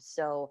job.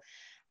 So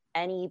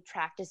any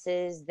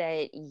practices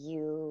that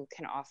you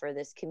can offer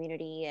this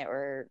community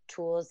or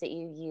tools that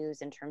you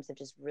use in terms of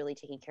just really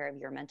taking care of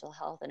your mental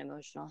health and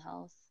emotional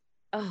health?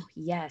 Oh,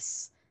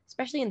 yes.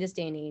 Especially in this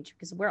day and age,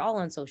 because we're all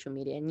on social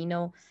media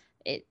and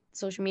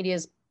social media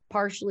is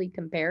partially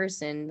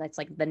comparison. That's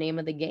like the name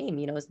of the game,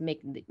 you know, is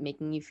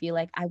making you feel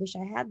like I wish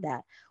I had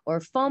that.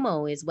 Or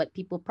FOMO is what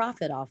people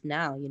profit off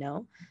now, you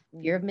know,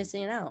 fear of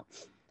missing out.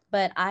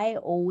 But I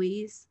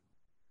always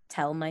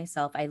tell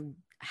myself I've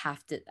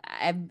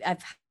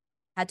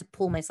had to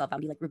pull myself out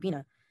and be like,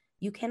 Rubina,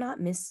 you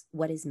cannot miss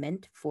what is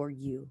meant for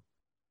you.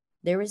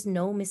 There is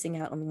no missing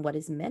out on what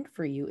is meant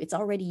for you. It's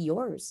already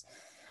yours.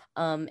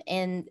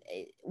 And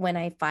when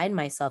I find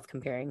myself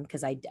comparing,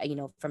 because you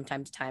know, from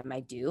time to time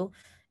I do,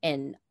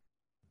 and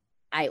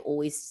I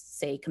always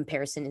say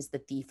comparison is the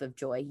thief of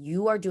joy.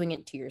 You are doing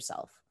it to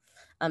yourself.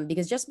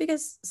 Because just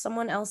because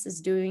someone else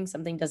is doing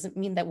something doesn't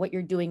mean that what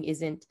you're doing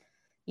isn't,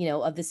 you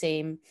know, of the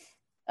same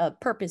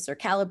purpose or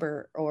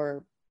caliber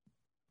or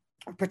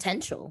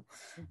potential.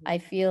 I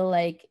feel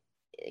like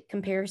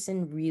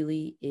comparison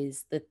really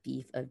is the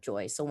thief of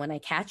joy. So when I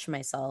catch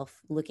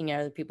myself looking at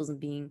other people's and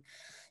being,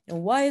 you know,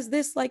 why is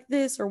this like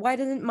this, or why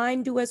doesn't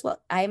mine do as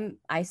well?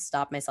 I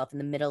stop myself in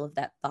the middle of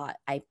that thought.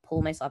 I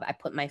pull myself, I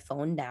put my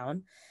phone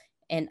down,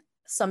 and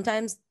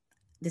sometimes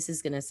this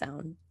is going to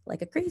sound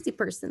like a crazy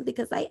person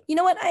because you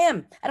know what? I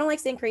am. I don't like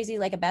saying crazy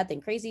like a bad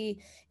thing.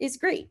 Crazy is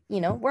great.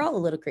 You know, we're all a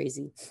little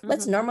crazy.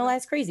 Let's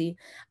normalize crazy.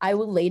 I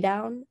will lay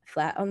down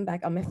flat on the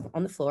back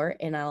on the floor,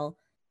 and I'll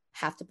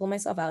have to pull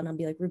myself out, and I'll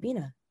be like,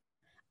 Rubina,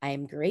 I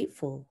am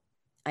grateful.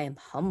 I am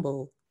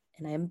humble,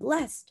 and I am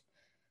blessed.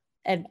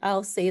 And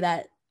I'll say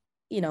that,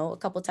 you know, a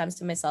couple of times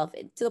to myself,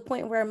 to the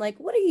point where I'm like,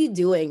 what are you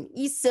doing?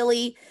 You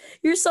silly.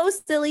 You're so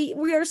silly.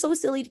 We are so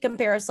silly to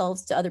compare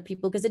ourselves to other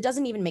people because it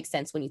doesn't even make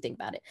sense when you think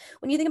about it.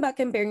 When you think about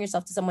comparing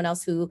yourself to someone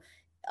else who,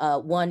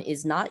 one,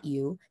 is not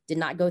you, did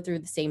not go through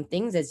the same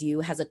things as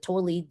you, has a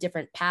totally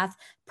different path,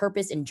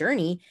 purpose, and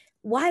journey,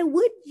 why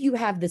would you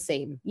have the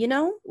same? You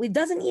know, it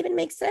doesn't even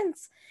make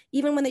sense.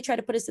 Even when they try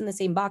to put us in the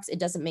same box, it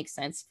doesn't make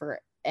sense for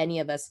any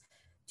of us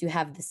to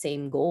have the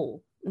same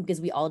goal,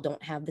 because we all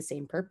don't have the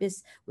same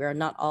purpose. We are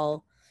not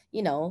all,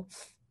 you know,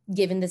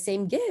 given the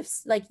same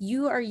gifts. Like,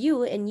 you are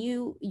you, and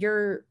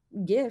your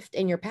gift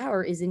and your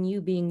power is in you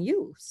being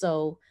you.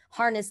 So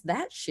harness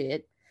that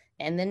shit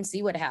and then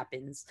see what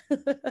happens.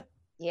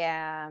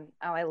 Yeah.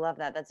 Oh, I love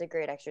that. That's a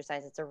great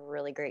exercise. It's a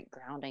really great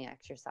grounding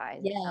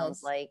exercise. It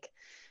sounds Yes. like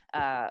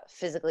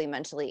physically,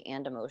 mentally,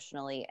 and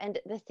emotionally. And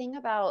the thing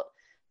about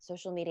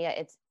social media,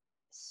 it's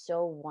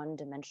so one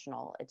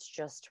dimensional. It's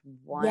just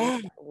one Yeah.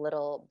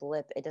 little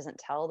blip. It doesn't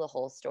tell the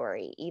whole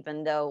story,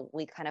 even though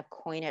we kind of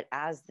coin it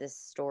as this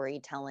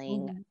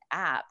storytelling Mhm.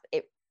 app.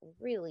 It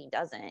really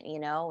doesn't, you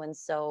know? And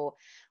so,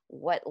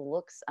 what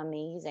looks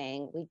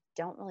amazing, we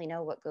don't really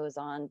know what goes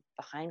on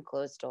behind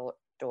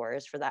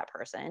doors for that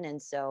person.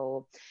 And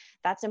so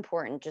that's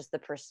important, just the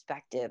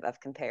perspective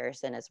of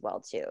comparison as well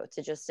too,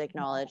 to just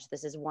acknowledge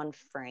this is one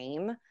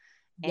frame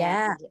and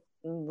Yeah.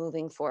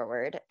 moving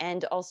forward.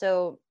 And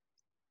also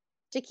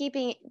to keep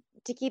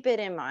it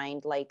in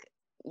mind, like,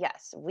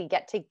 yes, we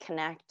get to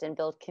connect and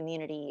build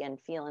community and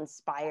feel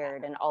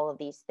inspired and all of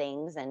these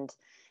things. And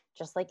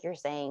just like you're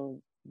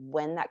saying,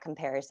 when that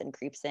comparison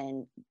creeps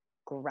in,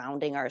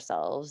 grounding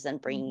ourselves and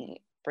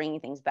bringing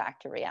things back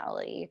to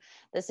reality.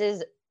 This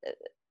is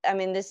I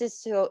mean, this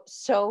is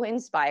so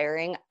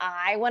inspiring.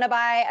 I want to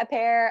buy a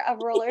pair of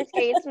roller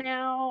skates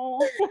now.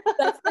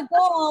 That's the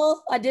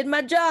goal. I did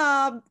my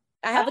job.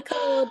 I have a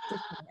code.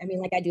 I mean,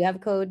 like, I do have a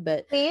code,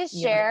 but Please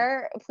you know.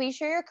 share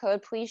your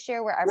code. Please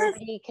share where Yes.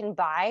 everybody can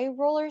buy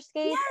roller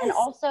skates. And Yes.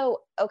 also,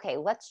 okay,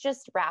 let's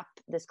just wrap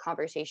this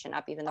conversation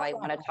up, even though I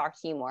want to talk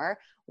to you more,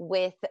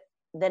 with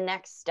the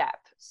next step.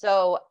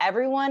 So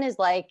everyone is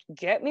like,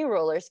 get me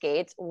roller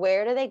skates.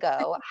 Where do they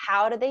go?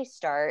 How do they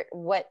start?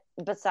 What,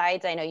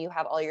 besides, I know you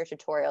have all your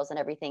tutorials and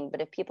everything,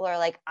 but if people are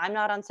like, I'm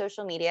not on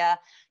social media,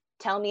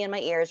 tell me in my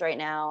ears right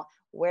now,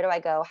 where do I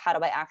go? How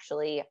do I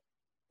actually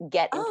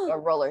get into a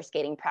roller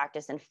skating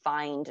practice and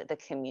find the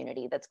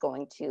community that's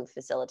going to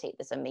facilitate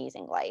this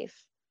amazing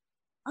life?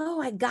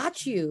 Oh, I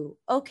got you.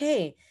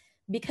 Okay.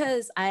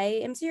 Because I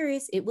am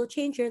serious. It will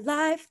change your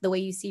life, the way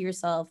you see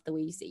yourself, the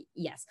way you see.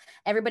 Yes.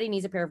 Everybody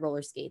needs a pair of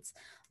roller skates.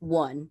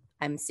 One,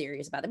 I'm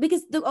serious about it,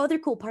 because the other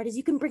cool part is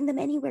you can bring them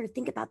anywhere.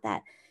 Think about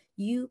that.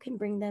 You can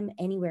bring them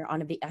anywhere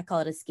on I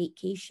call it a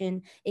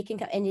skatecation. It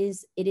can, and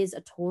it is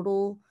a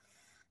total,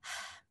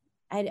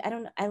 I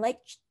don't, I like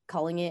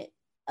calling it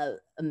a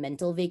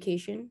mental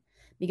vacation,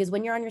 because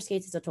when you're on your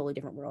skates, it's a totally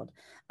different world.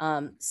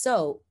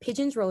 So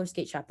Pigeons Roller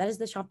Skate Shop, that is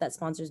the shop that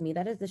sponsors me.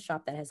 That is the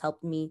shop that has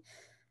helped me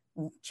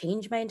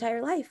change my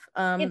entire life.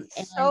 It's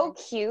And so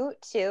cute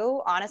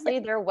too. Honestly,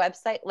 their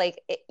website,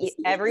 like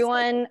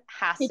everyone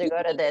has to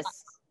go to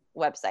this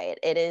website.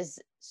 It is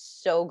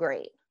so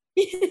great.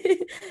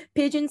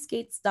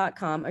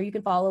 pigeonskates.com, or you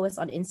can follow us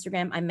on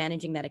Instagram. I'm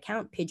managing that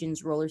account,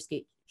 Pigeons Roller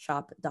Skate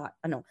Shop.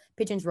 No,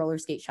 Pigeons Roller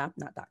Skate Shop,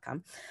 not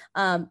 .com.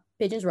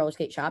 Pigeons Roller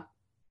Skate Shop.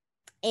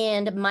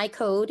 And my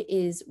code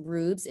is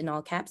Rubes in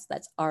all caps.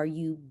 That's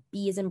RUB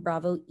as in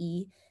Bravo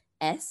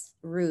ES,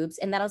 Rubes.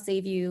 And that'll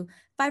save you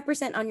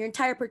 5% on your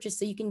entire purchase.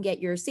 So you can get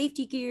your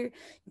safety gear,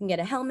 you can get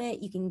a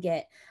helmet, you can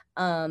get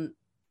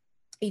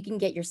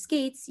your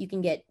skates, you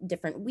can get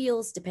different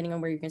wheels depending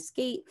on where you're going to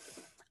skate.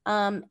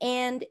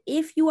 And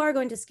if you are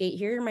going to skate,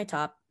 here are my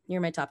top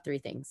 3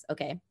 things.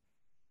 Okay.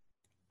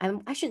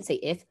 I shouldn't say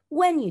if,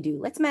 when you do,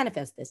 let's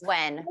manifest this.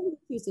 When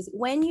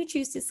When you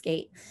choose to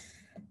skate,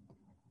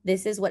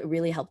 this is what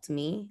really helped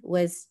me,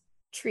 was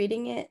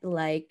treating it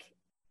like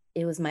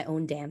it was my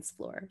own dance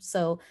floor.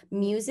 So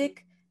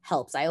music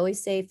helps. I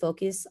always say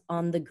focus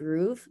on the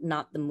groove,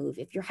 not the move.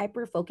 If you're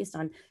hyper focused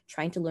on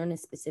trying to learn a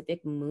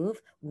specific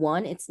move,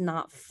 one, it's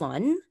not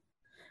fun.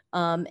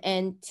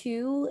 And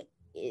two,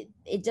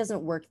 it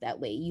doesn't work that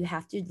way. You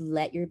have to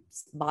let your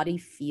body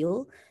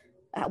feel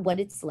what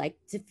it's like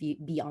to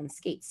be on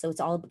skates. So it's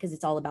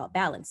all about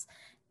balance.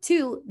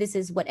 Two, this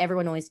is what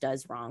everyone always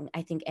does wrong.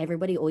 I think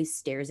everybody always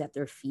stares at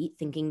their feet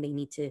thinking they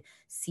need to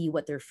see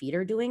what their feet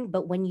are doing.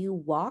 But when you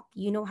walk,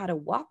 you know how to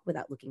walk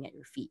without looking at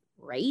your feet,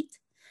 right?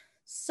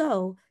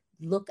 So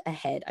look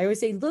ahead. I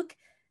always say,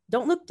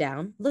 don't look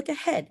down, look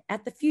ahead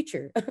at the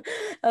future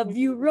of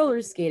you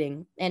roller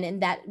skating.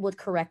 And that would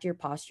correct your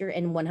posture.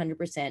 And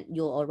 100%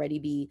 you'll already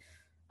be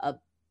a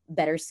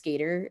better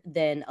skater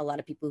than a lot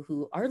of people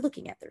who are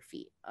looking at their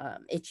feet.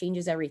 It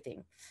changes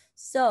everything.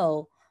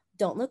 So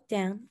don't look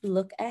down,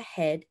 look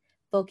ahead,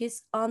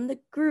 focus on the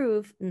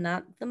groove,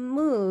 not the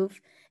move,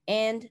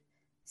 and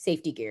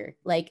safety gear.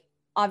 Like,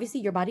 obviously,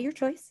 your body, your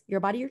choice,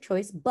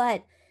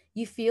 but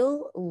you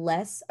feel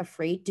less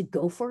afraid to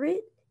go for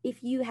it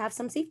if you have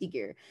some safety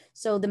gear.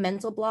 So the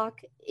mental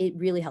block, it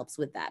really helps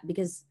with that,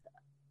 because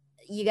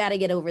you got to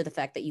get over the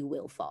fact that you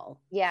will fall.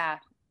 Yeah.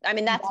 I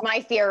mean, that's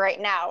my fear right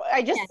now.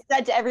 I just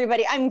said to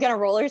everybody, I'm going to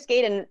roller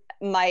skate. And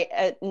my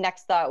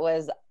next thought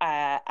was,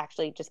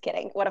 actually, just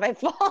kidding. What if I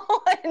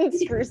fall and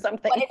screw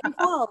something What if you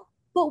fall?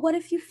 But what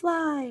if you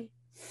fly?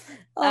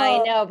 I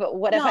know, but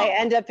what if I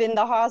end up in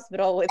the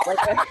hospital with like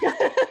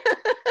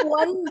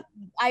one,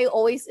 I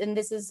always, and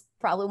this is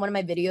probably one of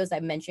my videos, I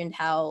mentioned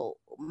how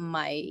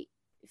I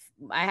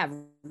have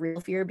real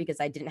fear because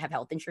I didn't have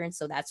health insurance.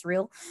 So that's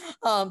real.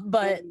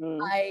 But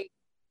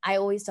I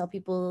always tell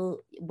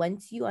people,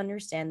 once you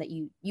understand that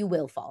you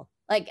will fall,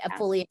 like I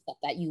fully accept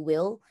that you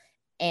will,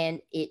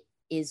 and it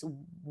is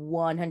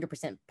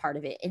 100% part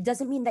of it. It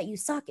doesn't mean that you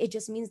suck. It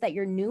just means that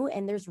you're new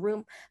and there's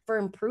room for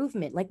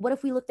improvement. Like, what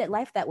if we looked at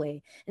life that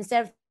way?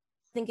 Instead of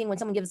thinking when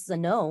someone gives us a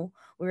no,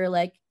 we were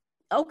like,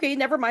 okay,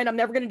 never mind, I'm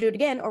never going to do it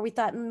again. Or we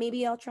thought,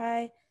 maybe I'll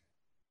try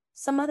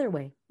some other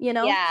way, you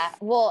know? Yeah.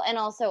 Well, and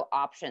also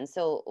options.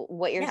 So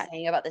what you're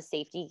saying about the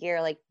safety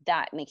gear, like,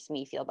 that makes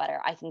me feel better.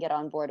 I can get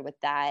on board with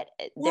that.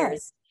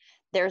 Yes.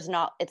 There's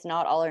not, it's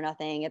not all or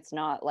nothing. It's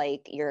not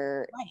like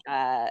you're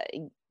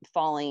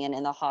falling and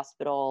in the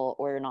hospital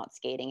or you're not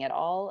skating at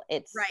all.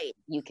 It's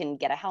you can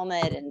get a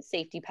helmet and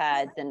safety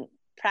pads and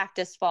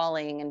practice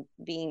falling and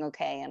being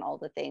okay and all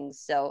the things.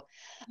 So,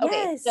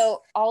 okay.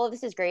 So all of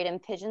this is great.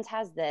 And Pigeons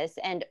has this.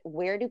 And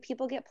where do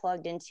people get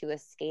plugged into a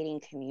skating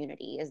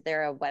community? Is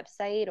there a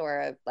website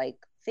or like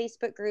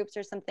Facebook groups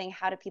or something?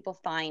 How do people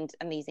find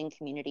amazing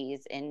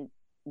communities in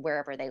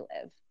wherever they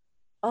live?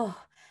 Oh,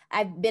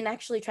 I've been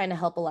actually trying to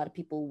help a lot of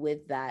people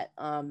with that.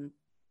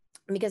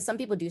 Because some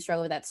people do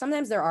struggle with that.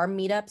 Sometimes there are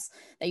meetups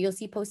that you'll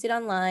see posted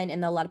online,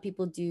 and a lot of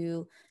people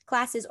do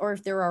classes, or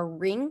if there are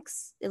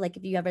rinks, like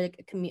if you have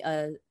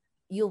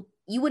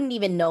you wouldn't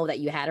even know that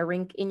you had a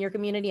rink in your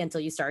community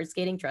until you started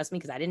skating. Trust me,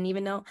 because I didn't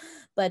even know.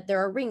 But there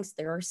are rinks,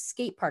 there are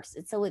skate parks.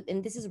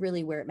 And this is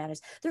really where it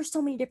matters. There's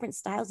so many different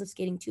styles of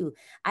skating too.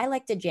 I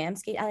like to jam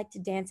skate. I like to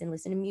dance and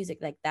listen to music.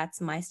 Like,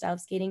 that's my style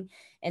of skating.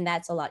 And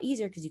that's a lot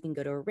easier because you can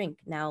go to a rink.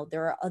 Now,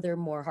 there are other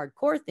more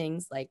hardcore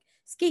things like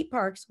skate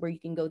parks where you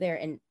can go there.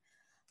 And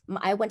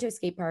I went to a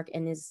skate park,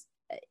 and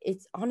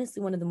it's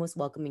honestly one of the most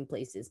welcoming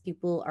places.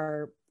 People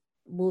are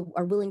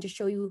willing to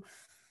show you,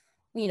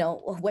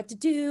 what to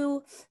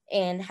do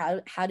and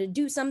how to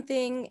do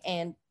something.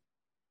 And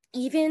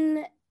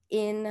even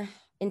in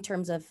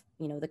terms of,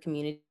 the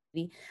community,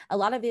 a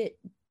lot of it,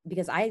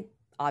 because I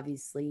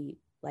obviously,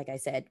 like I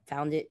said,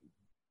 found it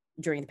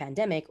during the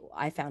pandemic.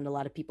 I found a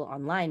lot of people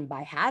online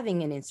by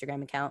having an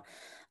Instagram account.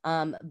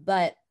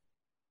 But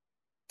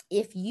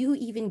if you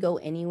even go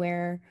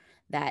anywhere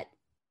that,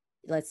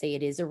 let's say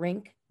it is a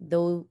rink,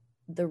 though,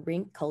 the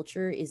rink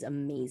culture is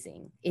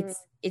amazing.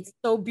 It's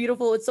so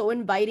beautiful. It's so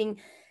inviting.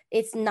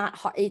 It's not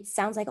hard. It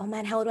sounds like, oh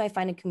man, how do I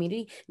find a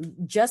community?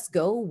 Just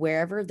go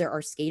wherever there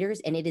are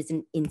skaters, and it is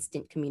an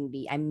instant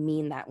community. I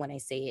mean that when I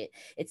say it.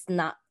 It's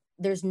not,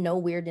 there's no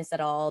weirdness at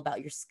all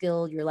about your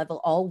skill, your level.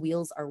 All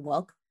wheels are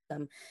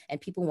welcome, and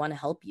people want to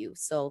help you.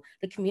 So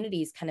the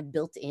community is kind of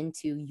built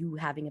into you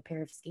having a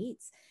pair of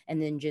skates,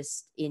 and then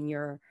just in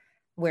your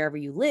wherever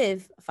you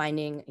live,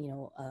 finding,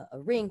 a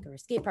rink or a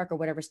skate park or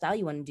whatever style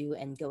you want to do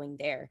and going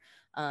there.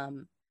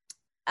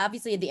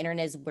 Obviously the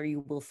internet is where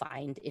you will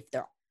find if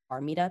there are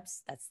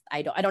meetups.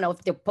 I don't know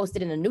if they're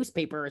posted in a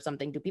newspaper or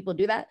something. Do people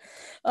do that?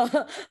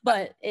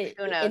 But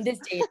who knows? In this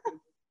day,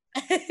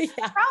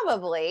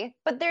 probably,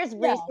 but there's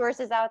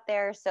resources out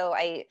there. So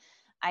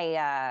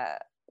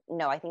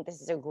no, I think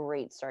this is a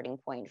great starting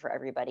point for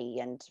everybody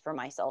and for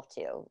myself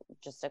too.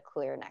 Just a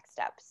clear next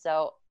step.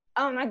 So,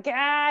 oh my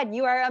God,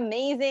 you are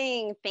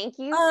amazing. Thank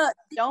you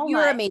so much.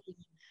 You're amazing.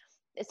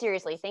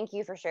 seriously, thank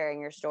you for sharing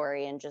your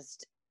story and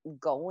just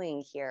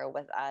going here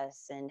with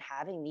us and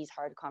having these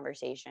hard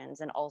conversations,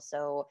 and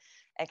also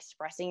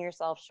expressing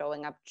yourself,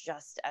 showing up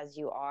just as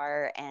you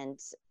are. And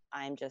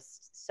I'm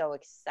just so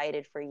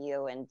excited for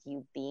you and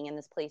you being in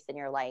this place in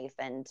your life.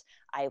 And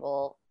I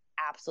will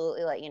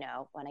absolutely let you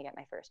know when I get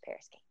my first pair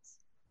of skates.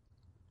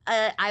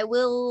 I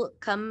will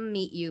come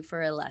meet you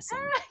for a lesson.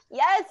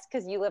 Yes,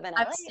 because you live in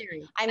LA. I'm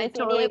serious. I'm in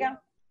San totally Diego.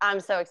 I'm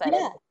so excited.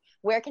 Yeah.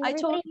 Where can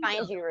everybody totally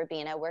find you,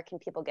 Rubina? Where can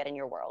people get in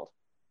your world?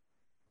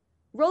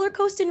 Roller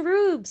Coastin'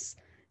 Rubes.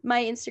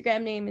 My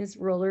Instagram name is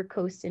Roller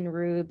Coastin'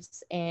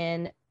 Rubes,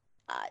 and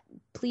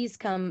please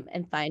come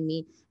and find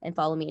me and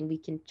follow me, and we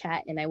can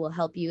chat, and I will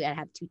help you. I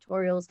have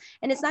tutorials,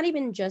 and it's not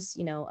even just,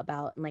 you know,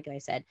 about, like I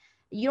said,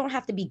 you don't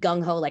have to be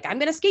gung-ho like I'm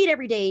gonna skate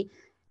every day.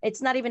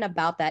 It's not even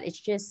about that. It's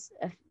just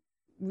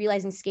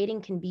realizing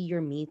skating can be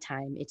your me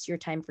time. It's your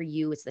time for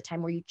you. It's the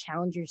time where you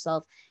challenge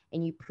yourself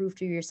and you prove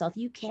to yourself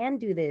you can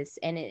do this.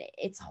 And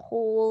it's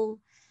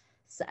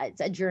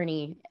a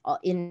journey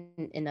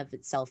in of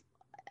itself,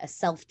 a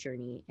self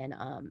journey, and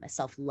a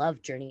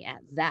self-love journey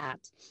at that.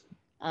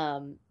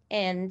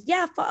 And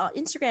yeah,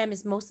 Instagram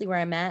is mostly where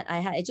I'm at.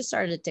 I just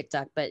started a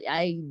TikTok, but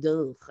I'm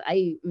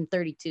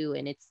 32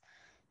 and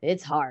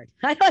it's hard.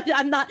 I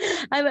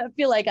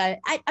feel like I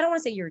don't want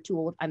to say you're too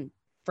old. I'm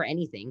for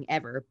anything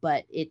ever,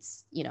 but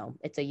it's, you know,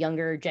 it's a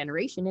younger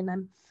generation, and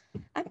I'm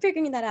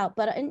figuring that out.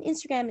 But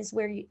Instagram is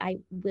where I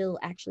will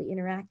actually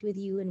interact with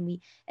you,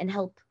 and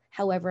help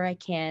however I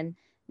can,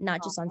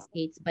 not just on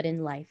skates, but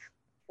in life.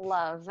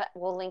 Love.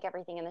 We'll link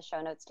everything in the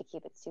show notes to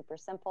keep it super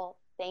simple.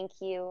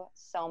 Thank you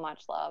so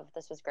much, love.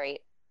 This was great.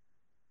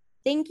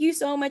 Thank you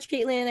so much,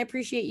 Caitlin. I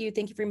appreciate you.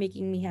 Thank you for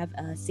making me have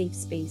a safe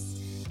space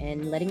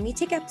and letting me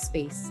take up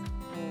space.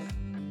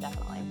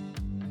 Definitely.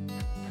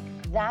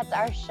 That's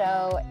our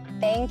show.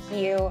 Thank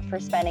you for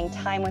spending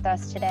time with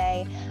us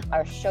today.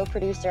 Our show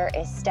producer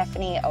is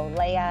Stephanie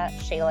Olea.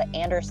 Shayla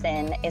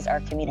Anderson is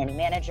our community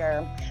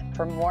manager.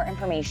 For more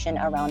information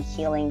around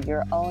healing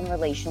your own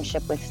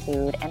relationship with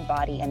food and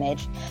body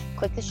image,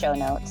 click the show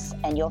notes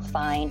and you'll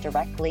find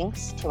direct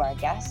links to our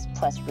guests,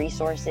 plus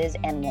resources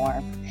and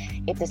more.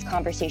 If this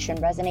conversation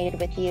resonated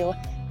with you,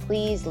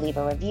 please leave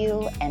a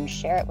review and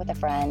share it with a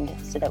friend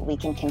so that we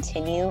can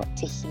continue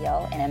to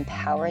heal and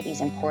empower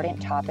these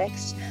important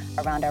topics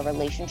around our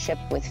relationship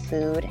with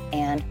food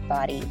and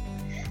body.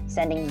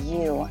 Sending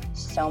you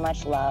so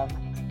much love,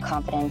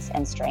 confidence,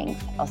 and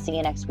strength. I'll see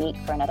you next week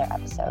for another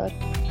episode.